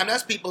sometimes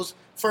that's people's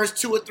first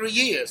 2 or 3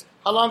 years.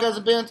 How long has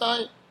it been,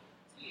 Tanya?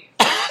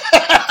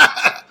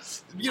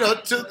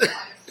 Two.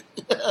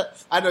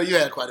 I know you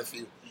had quite a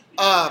few.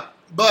 Shout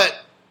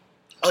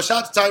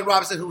out to Tanya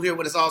Robinson, who here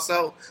with us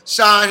also.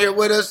 Sean here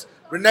with us.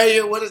 Renee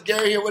here with us.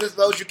 Gary here with us.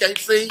 Those you can't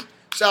see.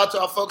 Shout out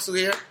to our folks who are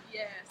here.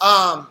 Yes.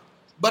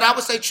 But I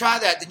would say try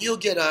that. Then you'll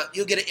get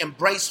an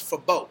embrace for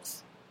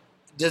both.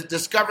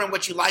 Discovering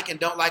what you like and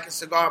don't like in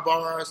cigar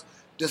bars.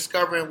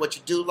 Discovering what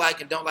you do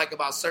like and don't like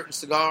about certain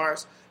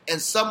cigars.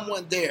 And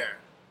someone there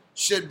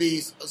should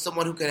be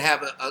someone who can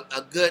have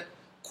a good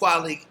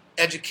quality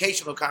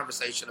educational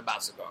conversation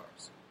about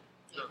cigars.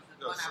 Yeah,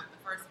 the first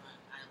one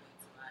I went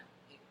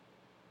to, it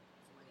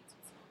was way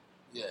too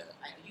smoky. Yeah.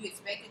 Like, you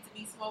expect it to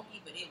be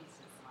smoky, but it was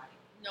just like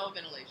No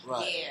ventilation.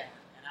 Right. yeah.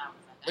 And I was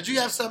like, But you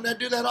have some that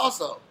do that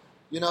also,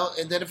 you know.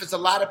 And then if it's a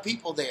lot of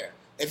people there,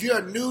 if you're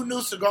a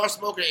new cigar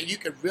smoker and you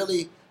can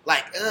really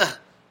like,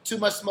 too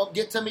much smoke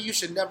get to me, you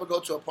should never go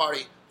to a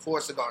party for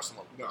a cigar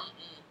smoker. No.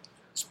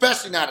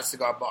 Especially not a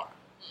cigar bar,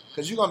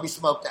 because you're gonna be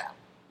smoked out,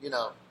 you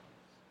know.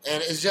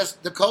 And it's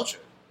just the culture,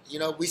 you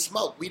know. We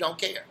smoke, we don't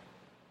care.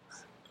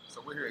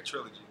 So we're here at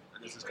Trilogy,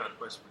 and this is kind of a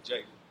question for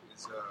Jay.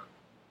 It's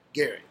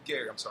Gary,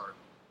 I'm sorry.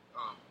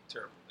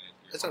 Terrible, man.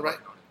 Gary. That's all right.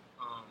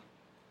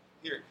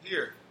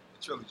 Here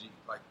at Trilogy,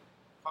 like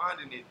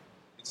finding it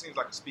seems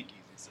like a speakeasy.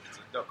 It's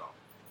a duck off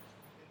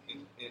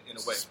in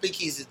a way.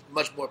 Speakeasy is a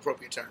much more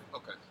appropriate term.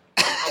 Okay.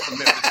 I'm from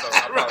Memphis, so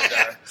I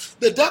apologize.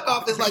 The duck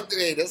off is like,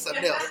 hey, that's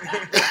something else.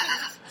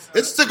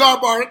 It's a cigar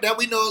bar that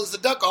we know is a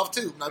duck off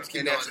too. No, I'm just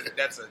And kidding.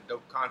 that's a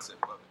dope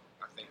concept of it,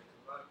 I think.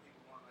 A lot of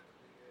people want like a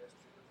big ass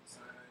Trilogy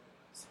sign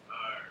and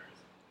cigars.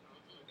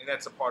 And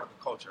that's a part of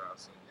the culture, I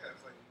assume. Yeah,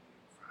 it's like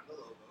you find the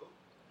logo,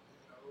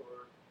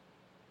 or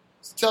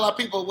Tell our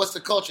people what's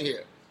the culture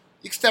here.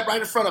 You can step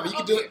right in front of it. You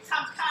can do it.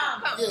 Come.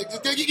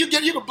 Yeah,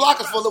 you can block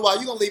us for a little while.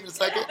 You're gonna leave in a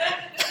second.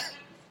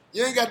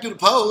 You ain't got to do the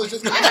pose.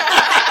 Just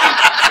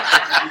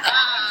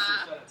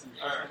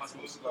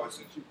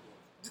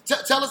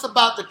tell us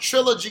about the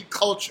Trilogy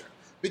culture,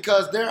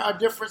 because there are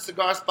different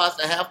cigar spots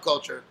that have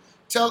culture.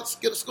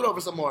 Scoot over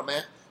some more,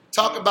 man.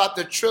 Talk about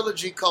the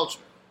Trilogy culture.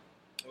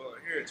 well,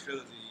 here at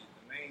Trilogy,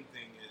 the main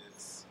thing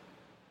is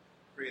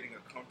creating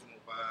a comfortable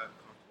vibe,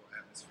 comfortable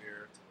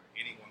atmosphere to where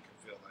anyone can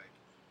feel like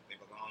they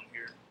belong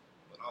here,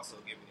 but also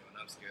giving you an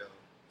upscale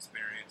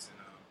experience. And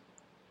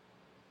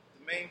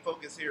the main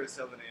focus here is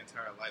selling the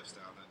entire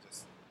lifestyle, not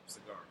just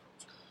cigar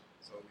culture.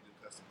 So we do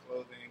custom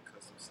clothing,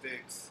 custom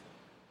sticks,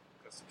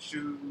 custom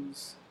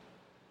shoes,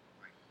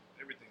 like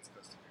everything's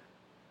custom here.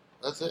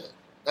 That's it.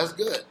 That's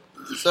good.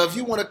 So if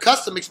you want a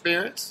custom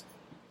experience,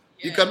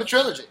 you come to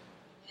Trilogy.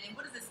 And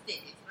what is a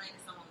stick? Explain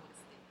to someone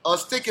what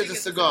a stick is. A stick is a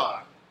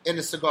cigar in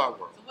the cigar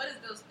world. So what is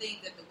those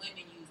things that the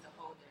women use to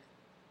hold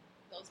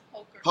their Those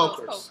pokers.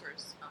 Pokers. Those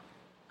pokers. Oh,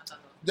 I thought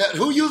those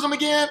Who use them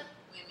again?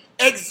 women.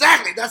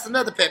 Exactly. That's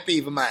another pet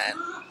peeve of mine.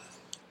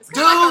 It's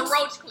kind of like Dudes. a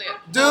roach clip.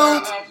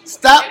 Dudes,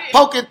 stop It is.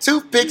 poking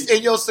toothpicks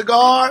in your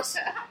cigars.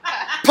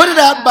 Put it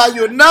out and buy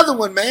you another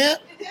one, man.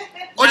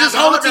 Or just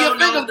hold it till your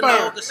fingers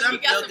burn.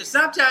 Because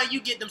sometimes you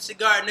get them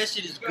cigar and that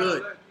shit is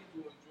good. Let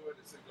people enjoy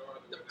the cigar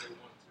the way they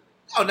want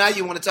to. Oh, now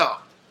you want to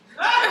talk.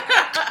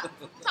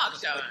 Talk,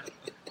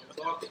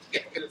 Sean.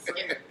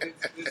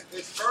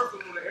 It's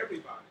personal to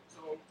everybody.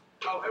 So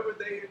however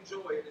they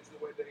enjoy it is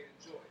the way they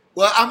enjoy it.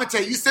 Well, I'm going to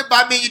tell you, you sit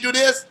by me and you do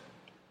this,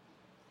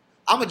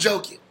 I'm going to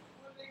joke you.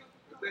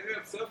 If they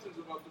have substance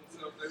about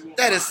themselves, they won't.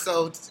 That is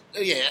so,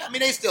 yeah, I mean,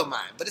 they still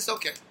mine, but it's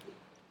okay.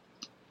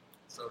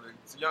 So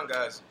the young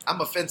guys, I'm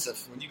offensive.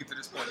 when you get to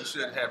this point, you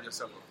should have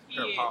yourself a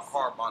pair Yes. of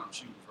hard bottom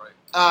shoes,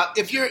 right?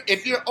 If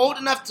you're old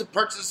enough to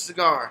purchase a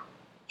cigar,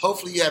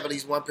 hopefully you have at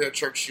least one pair of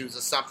church shoes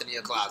or something in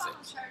your closet.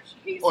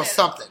 He Or said-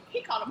 something.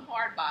 He called them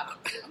hard bottoms.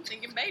 I'm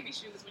thinking baby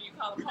shoes when you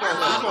call them We call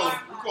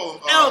hard them,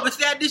 bottoms. No, but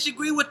see, I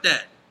disagree with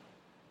that.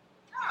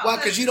 Why?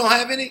 Because you don't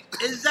have any?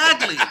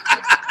 Exactly.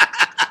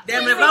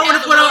 Damn it! If I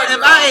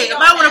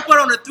want to put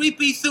on a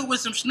 3-piece suit with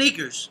some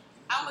sneakers,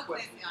 I'm with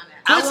Quincy on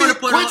that. I want to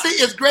put on.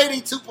 Quincy is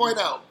grading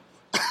 2.0.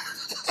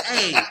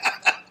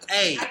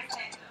 Hey,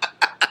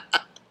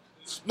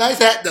 Nice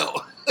hat, though.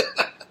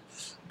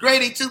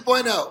 Grading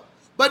 2.0.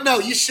 But no,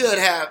 you should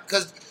have,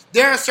 because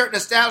there are certain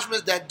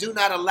establishments that do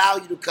not allow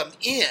you to come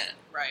in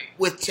Right.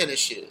 with tennis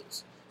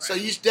shoes. So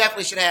you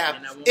definitely should have,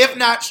 And I won't- if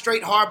not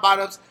straight hard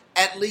bottoms,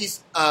 at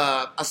least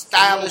a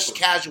stylish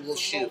casual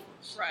shoe.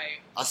 Right.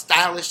 A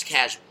stylish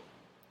casual.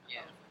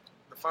 Yeah.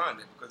 Define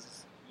it because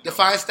it's,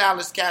 Define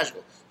stylish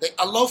casual.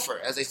 A loafer,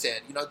 as they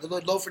said. You know, the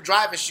little loafer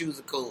driving shoes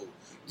are cool.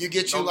 You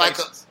get you no like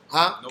laces.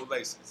 Huh? No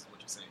laces, is what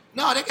you're saying.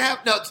 No, they can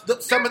have, no,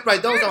 some,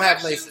 right, those don't have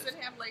Shoes laces. that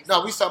have laces.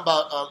 No, we talking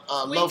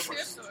about Wing loafers.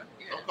 tips or-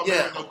 yeah. Don't come Yeah.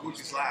 in with no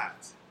Gucci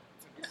slides.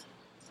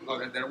 Oh,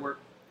 that'll work.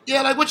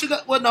 Yeah, like what you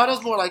got? Well, no,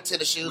 those more like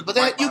tennis shoes, but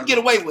you can get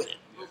away with it.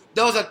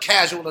 Those are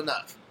casual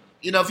enough.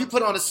 You know, if you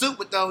put on a suit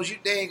with those,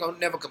 they ain't gonna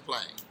never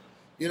complain.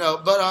 You know,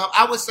 but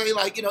I would say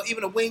like, you know,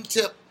 even a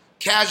wingtip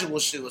casual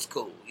shoe is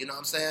cool. You know what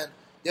I'm saying?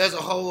 There's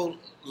a whole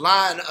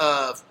line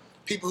of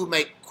people who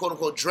make quote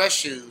unquote dress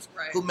shoes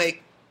Right. who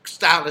make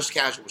stylish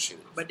casual shoes.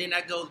 but then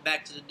that goes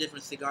back to the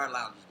different cigar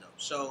lounges, though.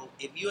 So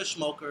if you're a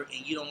smoker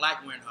and you don't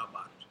like wearing hard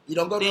bottoms, You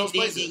don't go to then, those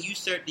then, places.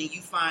 then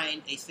you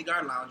find a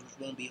cigar lounge which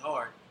won't be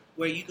hard,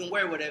 where you can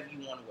wear whatever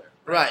you want to wear.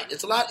 Right.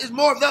 It's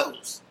more of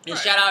those. And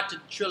Right. shout out to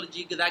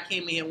Trilogy, because I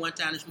came in here one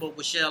time to smoke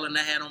with Shell and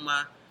I had on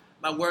my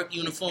work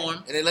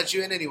uniform. And they let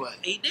you in anyway.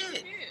 He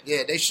did. Yeah.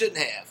 Yeah, they shouldn't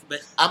have.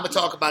 But I'm gonna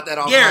talk about that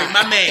offline. Gary,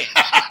 my man.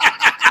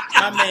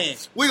 My man.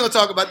 We're gonna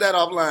talk about that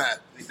offline.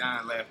 They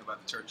dying laughing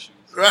about the church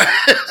shoes. Right.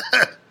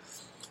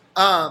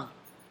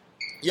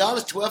 Y'all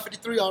is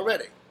 12:53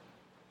 already.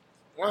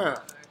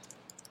 Wow.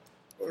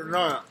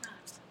 No.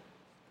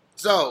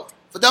 So,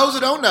 for those who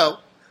don't know,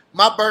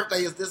 my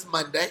birthday is this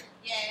Monday.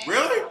 Yeah.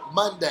 Really?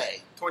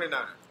 Monday.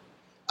 29.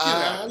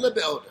 A little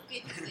bit older.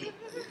 56.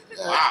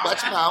 Wow.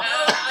 Watch your mouth.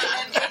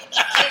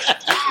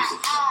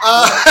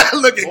 Oh,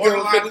 Look at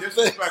Borderline Gil.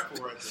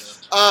 disrespectful right there.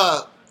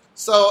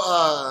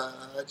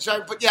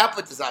 I'll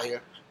put this out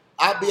here.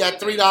 I'll be at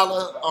 $3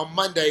 on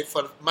Monday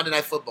for Monday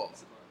Night Football.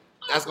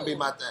 That's gonna be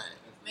my thing.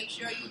 make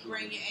sure you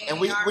bring your And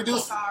AAR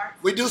cards.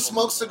 we do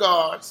smoke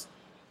cigars,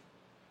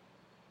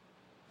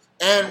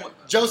 and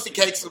Josie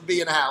cakes will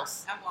be in the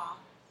house. I won't.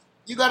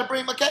 You got to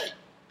bring my cake.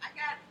 I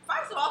got.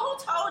 First of all,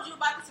 who told you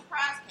about the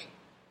surprise cake?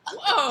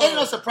 Whoa. Ain't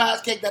no surprise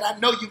cake that I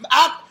know you.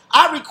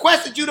 I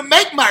requested you to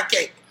make my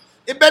cake.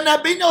 It better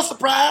not be no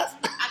surprise.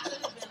 I could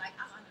have been like,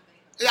 I'm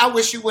unavailable. I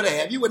wish you would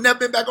have. You would never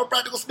been back on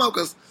Practical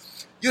Smokers.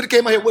 You'd have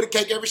came out here with a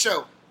cake every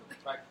show.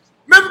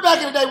 Remember back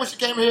in the day when she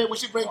came here, when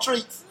she bring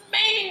treats?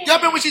 Man. Y'all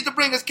remember when she used to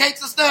bring us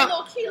cakes and The stuff?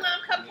 little key lime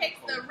cupcakes,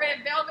 the red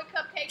velvet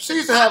cupcakes. She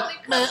used to have,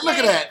 chocolate man, look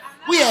at cupcakes. that.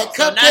 We had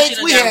So now she cupcakes,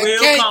 done we got had real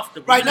cake.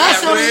 comfortable. Right She now,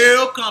 got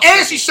real comfortable.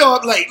 and she show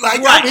up late. Like,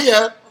 Right. I'm here.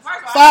 Well, first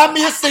of all, Find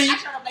me a I seat.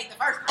 showed up late the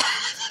first time.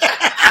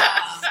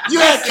 You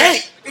had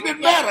cake. It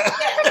didn't matter. I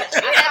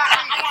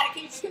gotta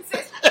keep it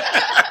consistent.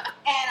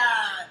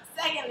 And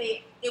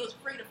secondly, it was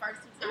free the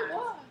first two times. It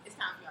was. It's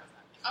time for y'all to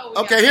start.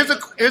 Oh, Okay,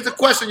 here's a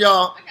question,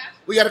 y'all. I got you.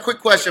 We got a quick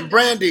question.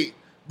 Brandy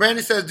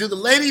says, do the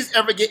ladies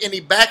ever get any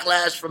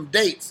backlash from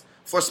dates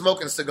for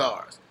smoking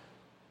cigars?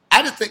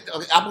 I just think,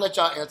 okay, I'm gonna let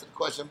y'all answer the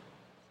question.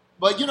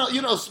 But you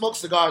know, smoke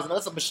cigars, and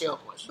that's a Michelle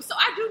question. So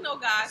I do know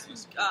guys who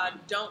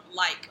don't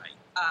like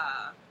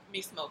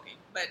me smoking,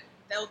 but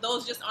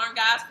those just aren't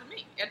guys for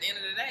me at the end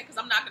of the day, because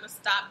I'm not going to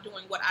stop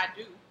doing what I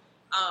do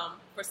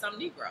for some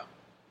Negro.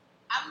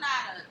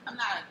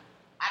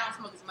 I don't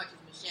smoke as much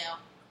as Michelle,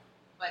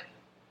 but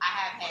I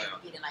have had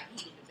to get in like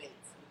heated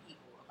debates with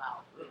people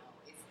about,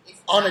 it's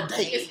On a not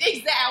date. It's ladylike.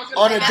 exactly I was On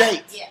gonna a say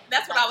date. Yeah.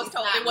 That's what Like, I was it's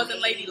told. not It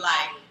wasn't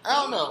ladylike. I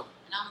don't know.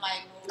 And I'm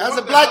like, well, As a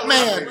What the black hell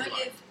man, is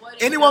what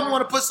is any your- woman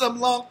want to put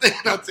something long thing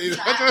out to you?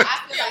 I feel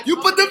like You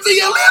put them smoking to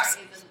your cigar lips?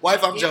 is a-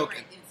 Wife, I'm different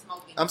joking. than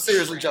smoking I'm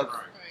seriously cigarette.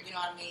 joking. You know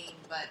what I mean?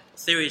 But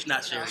Serious,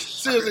 not serious.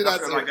 Seriously, I not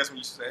feel like serious. that's when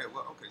you say,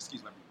 well, okay,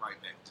 excuse me, I'll be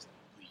right back. Just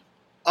leave.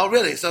 Oh,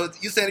 really? So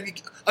you said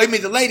you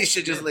mean the ladies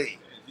should just leave?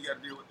 You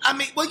got to deal with I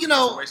mean, well, you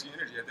know, wasting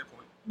your energy at that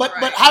point. but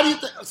Right. how do you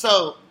think?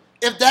 So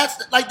if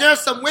that's like, there are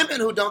some women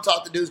who don't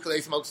talk to dudes because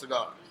they smoke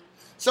cigars.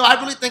 So I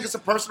really think it's a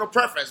personal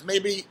preference.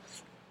 Maybe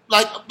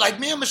like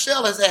me and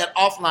Michelle has had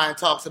offline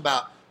talks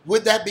about,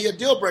 would that be a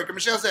deal breaker?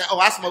 Michelle said, "Oh,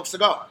 I smoke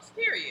cigars."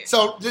 Period.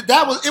 So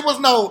it was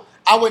no.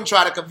 I wouldn't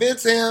try to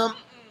convince him.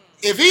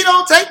 If he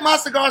don't take my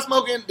cigar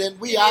smoking, then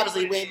we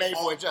ain't made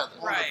for each other.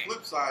 On Right. the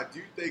flip side, do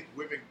you think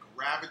women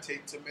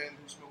gravitate to men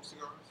who smoke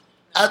cigars?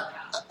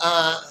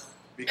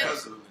 Because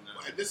Absolutely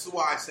not. and this is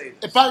why I say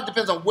this. It probably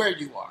depends on where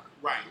you are.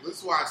 Right. This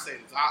is why I say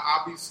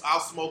this. I'll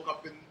smoke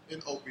up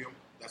in opium.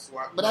 That's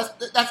why. But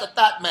that's a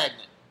thought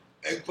magnet.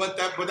 But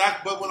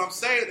what I'm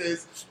saying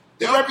is It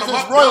they'll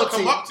represents come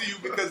royalty. up to you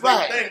because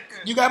Right. they think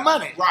You got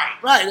money. right.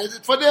 Right.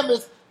 For them,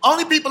 it's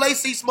only people they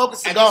see smoking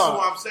And this is what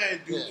cigars. I'm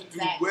saying.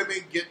 Yeah.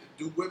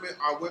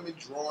 Are women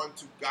drawn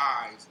to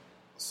guys,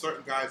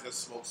 certain guys that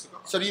smoke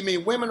cigars? So do you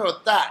mean women or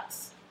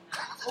thoughts?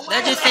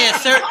 That just saying a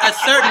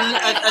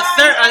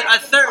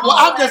certain. Well,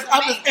 I'm just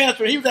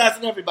answering. He was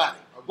asking everybody.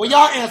 Well,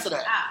 y'all answer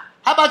that.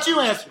 How about you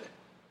answer it?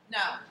 No.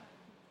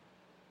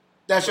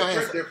 That's your But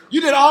you're answer. different.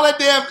 You did all that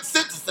damn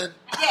sentencing.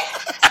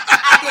 Yes,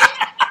 I did.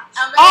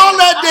 All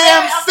that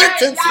damn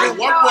sentence in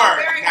one word.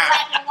 Very Nah.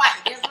 black and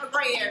white. There's no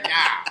gray area.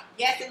 Nah.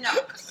 Yes and no.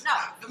 No,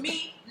 for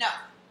me, no.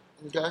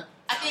 Okay.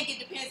 I think it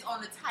depends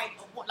on the type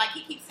of like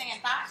he keeps saying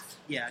thoughts.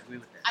 Yeah, I agree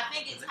with that. I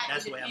think it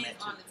That's the way I'm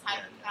depends at, on too. the type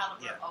Yeah, of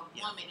caliber yeah, of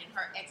yeah. woman and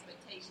her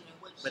expectation and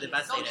what But she if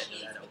I say that,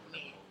 associates that with open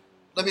men.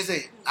 Let me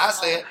see. I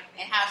say it.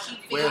 And how she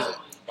Where is feels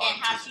and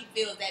how she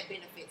feels that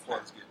benefits her.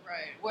 That's good.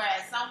 Right.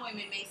 Whereas some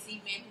women may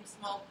see men who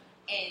smoke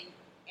and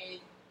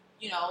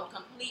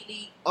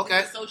completely Okay.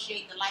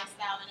 associate the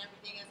lifestyle and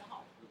everything as a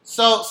whole.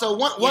 So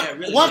Yeah,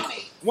 really.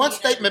 one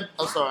statement.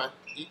 I'm sorry.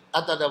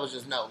 I thought that was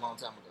just no a long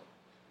time ago.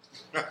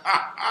 No,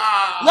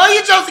 No,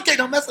 you chose the cake.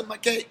 Don't mess up my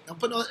cake. I'm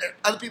putting on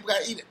other people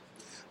gotta eat it.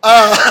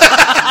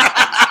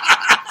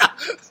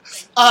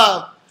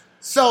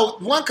 So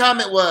one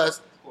comment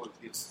was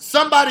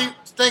somebody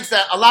thinks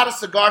that a lot of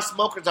cigar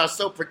smokers are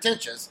so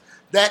pretentious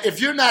that if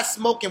you're not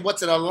smoking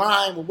what's in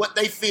line with what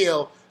they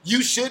feel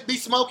you should be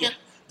smoking,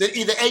 then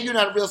either A, you're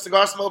not a real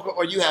cigar smoker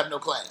or you have no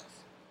class.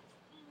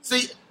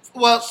 See,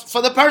 well,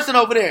 for the person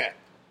over there,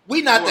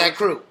 we not that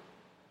crew.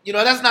 You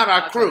know, that's not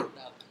our crew.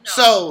 No.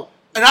 So,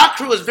 and our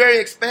crew is very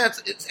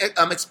expansive. It's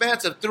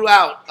expansive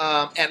throughout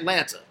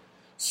Atlanta.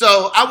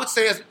 So I would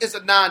say it's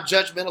a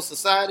non-judgmental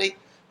society.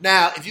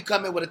 Now, if you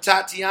come in with a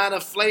Tatiana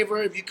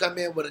flavor, if you come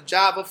in with a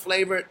Java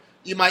flavor,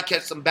 you might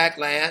catch some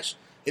backlash.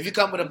 If you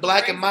come with a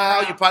Black and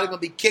Mild, you're probably going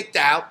to be kicked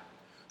out.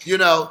 You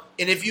know,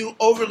 and if you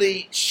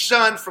overly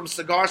shun from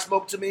cigar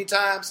smoke too many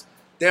times,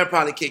 they'll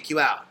probably kick you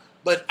out.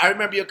 But I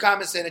remember your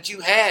comment saying that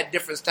you had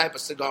different type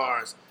of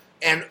cigars.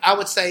 And I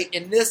would say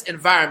in this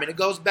environment, it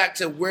goes back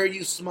to where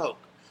you smoke.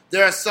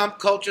 There are some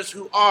cultures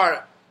who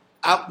are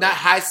not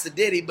high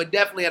sedity, but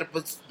definitely at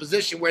a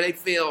position where they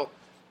feel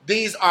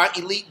these are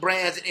elite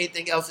brands and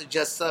anything else is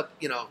just a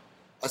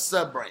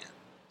sub brand.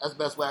 That's the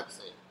best way I can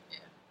say it. Yeah.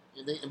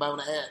 You think anybody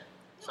want to add?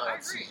 No, I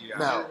agree.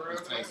 No.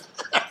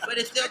 But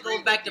it still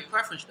goes back to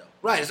preference, though.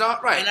 Right, it's all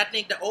right. And I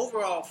think the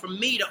overall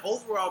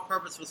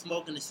purpose for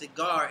smoking a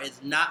cigar is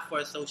not for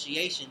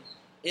association.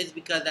 It's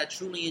because I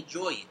truly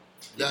enjoy it.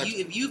 Gotcha.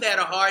 If you've had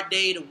a hard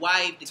day, the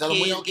wife, the Tell them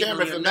kids, we on getting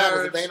camera on if your it matters if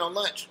nerves, they ain't on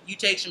lunch. you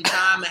take some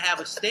time and have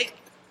a stick.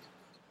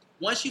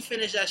 Once you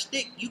finish that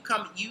stick, you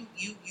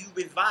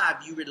revive,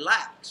 you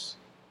relax.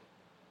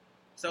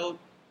 So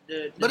But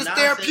it's nonsense-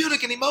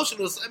 therapeutic and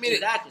emotional. I mean,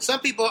 Exactly. some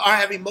people are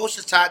have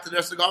emotions tied to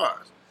their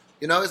cigars.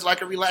 You know, it's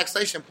like a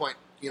relaxation point.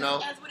 You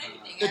know, As with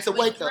anything. It's as a with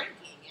wake up. drinking,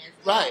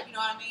 as Right. You know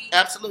what I mean?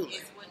 Absolutely.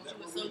 It's when you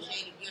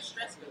associate your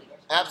stress relief.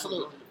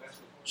 Absolutely.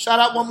 Shout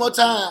out one more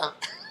time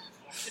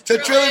to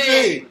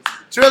Trilogy.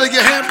 Trilogy,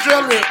 get him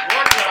Trilogy.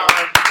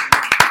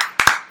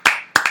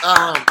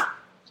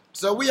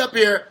 So we up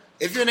here.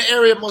 If you're in the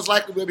area, most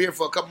likely we'll be here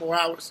for a couple more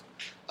hours.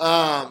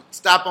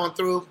 Stop on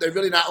through. They're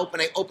really not open.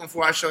 They open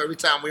for our show every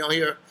time we're on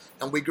here,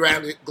 and we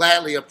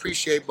gladly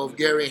appreciate both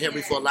Gary and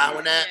Henry for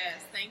allowing that.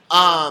 Yes, thank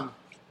you.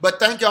 But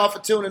thank y'all for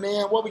tuning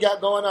in. What we got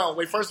going on?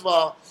 Wait, first of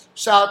all,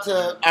 shout out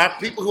to our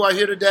people who are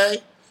here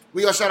today.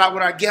 We gonna shout out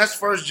with our guest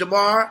first,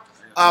 Jamar,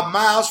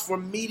 Miles for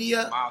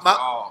Media,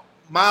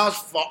 Miles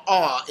for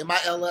All,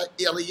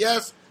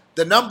 MILES,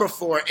 the number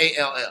 4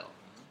 ALL.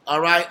 All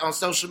right, on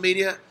social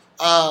media.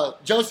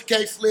 Josie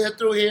K slid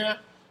through here.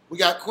 We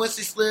got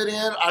Quincy slid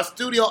in. Our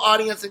studio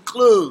audience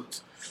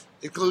includes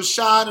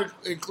Sean,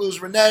 includes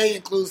Renee,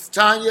 includes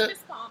Tanya, Miss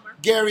Palmer.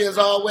 Gary as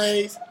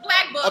always.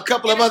 Black Book. A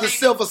couple of other Entertainment.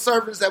 silver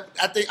servants that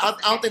I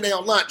don't think they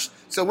on lunch,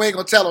 so we ain't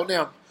gonna tell on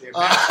them.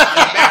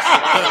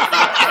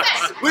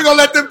 We're gonna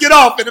let them get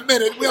off in a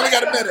minute. We only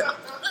got a minute.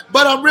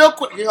 But I'm real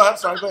quick. I'm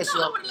sorry, go ahead, No,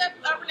 I Sean. want to let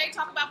Renee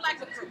talk about Black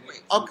Book real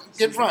quick.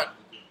 Get in front.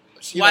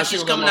 While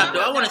she's coming up,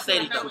 though, I want to say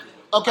this, though.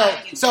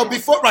 Okay, so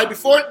before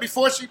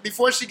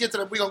she gets to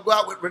them, we're gonna go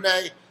out with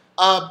Renee.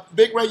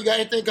 Big Ray, you got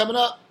anything coming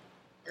up?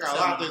 I got a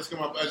lot of things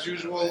coming up. As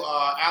usual,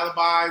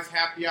 alibis,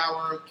 happy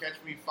hour, catch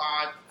me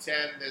 5 to 10,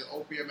 there's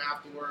opium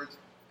afterwards.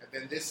 And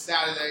then this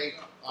Saturday,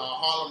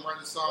 Harlem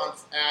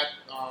Renaissance at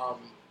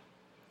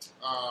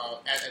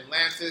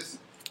Atlantis.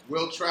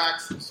 Will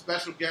Trax,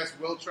 special guest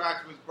Will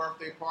Trax for his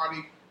birthday party.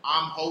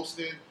 I'm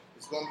hosting.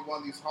 It's going to be one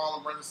of these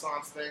Harlem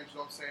Renaissance things, you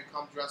know what I'm saying?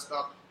 Come dressed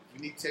up. If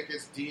you need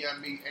tickets,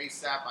 DM me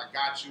ASAP. I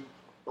got you.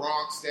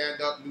 Bronx,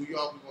 stand up. New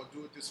York, we're going to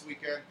do it this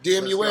weekend.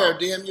 DM you where? Go.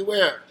 DM you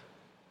where?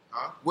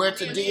 Huh? Where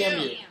to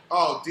DM you?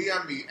 Oh,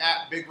 DM me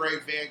at Big Ray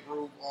Van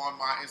Groove on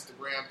my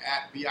Instagram,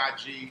 at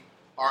BIGRAY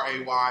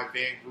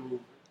Van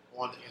Groove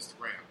on the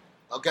Instagram.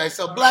 Okay,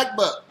 so Black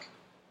Book.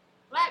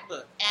 Black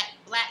Book at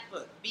Black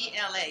Book,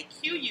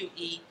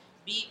 BLAQUEBOOK.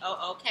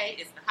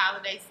 It's the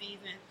holiday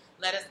season.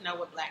 Let us know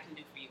what Black can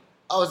do for you.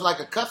 Oh, it's like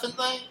a cuffing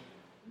thing?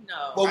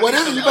 No. Well, what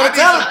is it? You I better need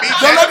tell some us. beat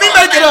Don't let me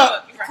make it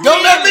up.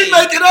 Don't let me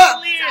make it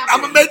up.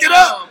 I'm going to make it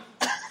up.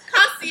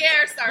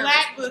 Concierge service.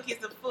 Black Book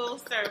is a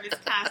full-service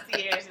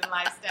concierge and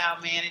lifestyle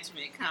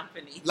management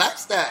company.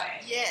 Lifestyle.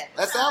 Yes.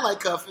 That sounds like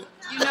cuffing.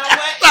 You know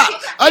what?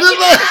 Stop. I just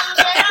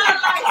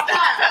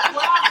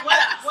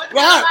What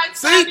Right. kind of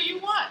lifestyle See? do you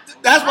want?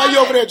 That's why you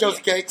over there,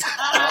 Josie Cakes.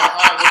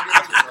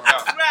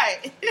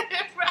 Right.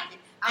 Right.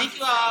 Thank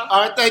you all.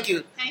 All right, thank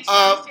you. Thanks,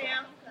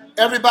 Jam.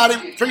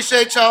 Everybody,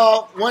 appreciate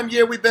y'all. 1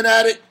 year we've been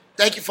at it.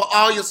 Thank you for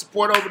all your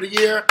support over the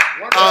year.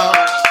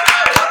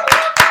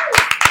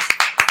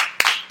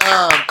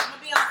 I'm gonna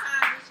be on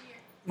time this year.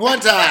 One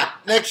time,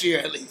 next year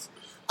at least.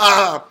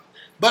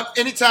 But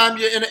anytime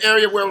you're in an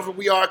area wherever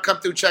we are, come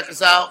through, check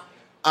us out.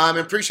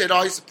 Appreciate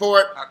all your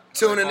support.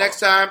 Tune in next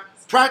time.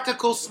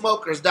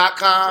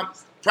 PracticalSmokers.com.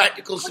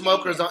 Practical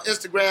Smokers on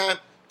Instagram.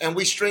 And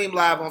we stream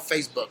live on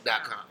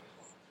Facebook.com.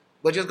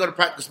 But just go to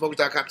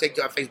PracticalSmokers.com. Take you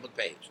to our Facebook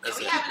page. That's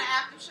We it. having an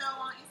after show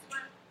on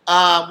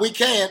Instagram? We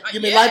can. You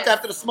mean Yes. life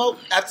after the smoke?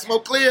 After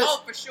smoke clears?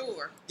 Oh, for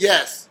sure.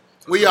 Yes,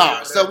 we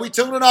are. So we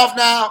tuning off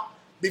now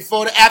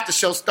before the after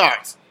show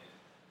starts.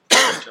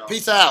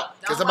 Peace out.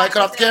 Can Don't somebody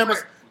cut off the watch cameras?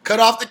 that Cut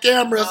off the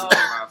cameras.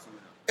 Oh.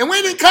 And we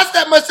didn't cuss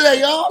that much today,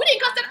 y'all. We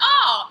didn't cuss at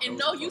all. And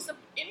no use of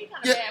any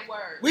kind of Yeah. bad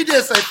word. We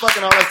did say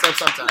fucking all that stuff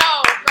sometimes.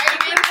 No, Ray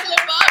didn't slip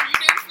up. You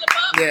didn't slip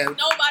up. Yeah.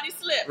 Nobody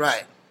slipped.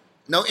 Right.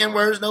 No N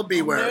words, no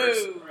B words.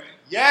 No.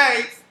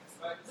 Yay!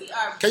 We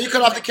are Can you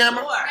cut off the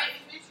camera? Sure.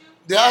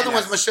 The other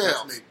Yes, one's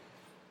Michelle's. that's me.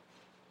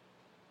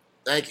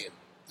 Thank you.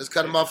 Let's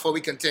cut them off before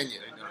we continue.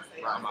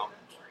 I'm out.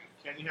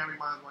 Can you hear me,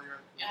 mine, while you're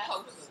at?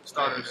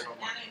 Started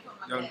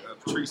young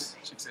Patrice.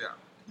 She said,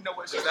 you know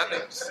what? She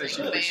said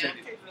she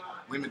appreciated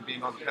women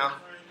being on the panel.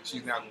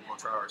 She's now going to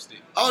try her stick.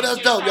 Oh, that's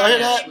dope. Y'all hear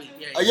that?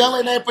 A young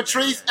lady named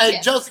Patrice. Hey,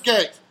 Yes. Josie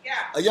Cakes. Yeah.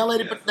 A young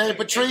lady named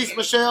Patrice,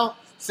 Michelle,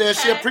 says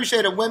she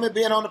appreciated women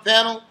being on the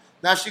panel.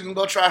 Now she can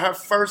go try her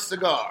first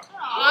cigar.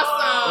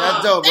 Awesome.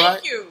 That's dope, Thank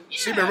right? you.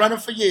 She's been running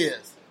for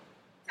years.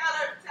 Tell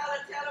her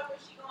where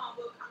she going.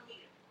 We'll come meet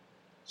her.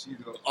 She's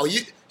going Oh,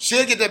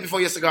 she'll get there before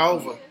your cigar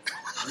over.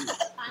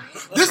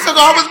 This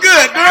cigar was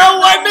good, girl,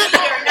 wasn't it?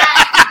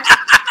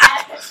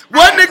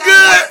 Wasn't it good?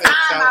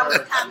 time I was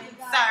coming,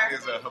 sir.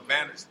 There's a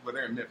Havana. Well,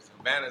 they're in Memphis.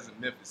 Havana's in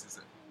Memphis is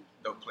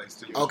a dope place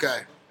too.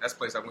 Okay. That's the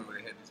place I went when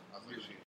they had these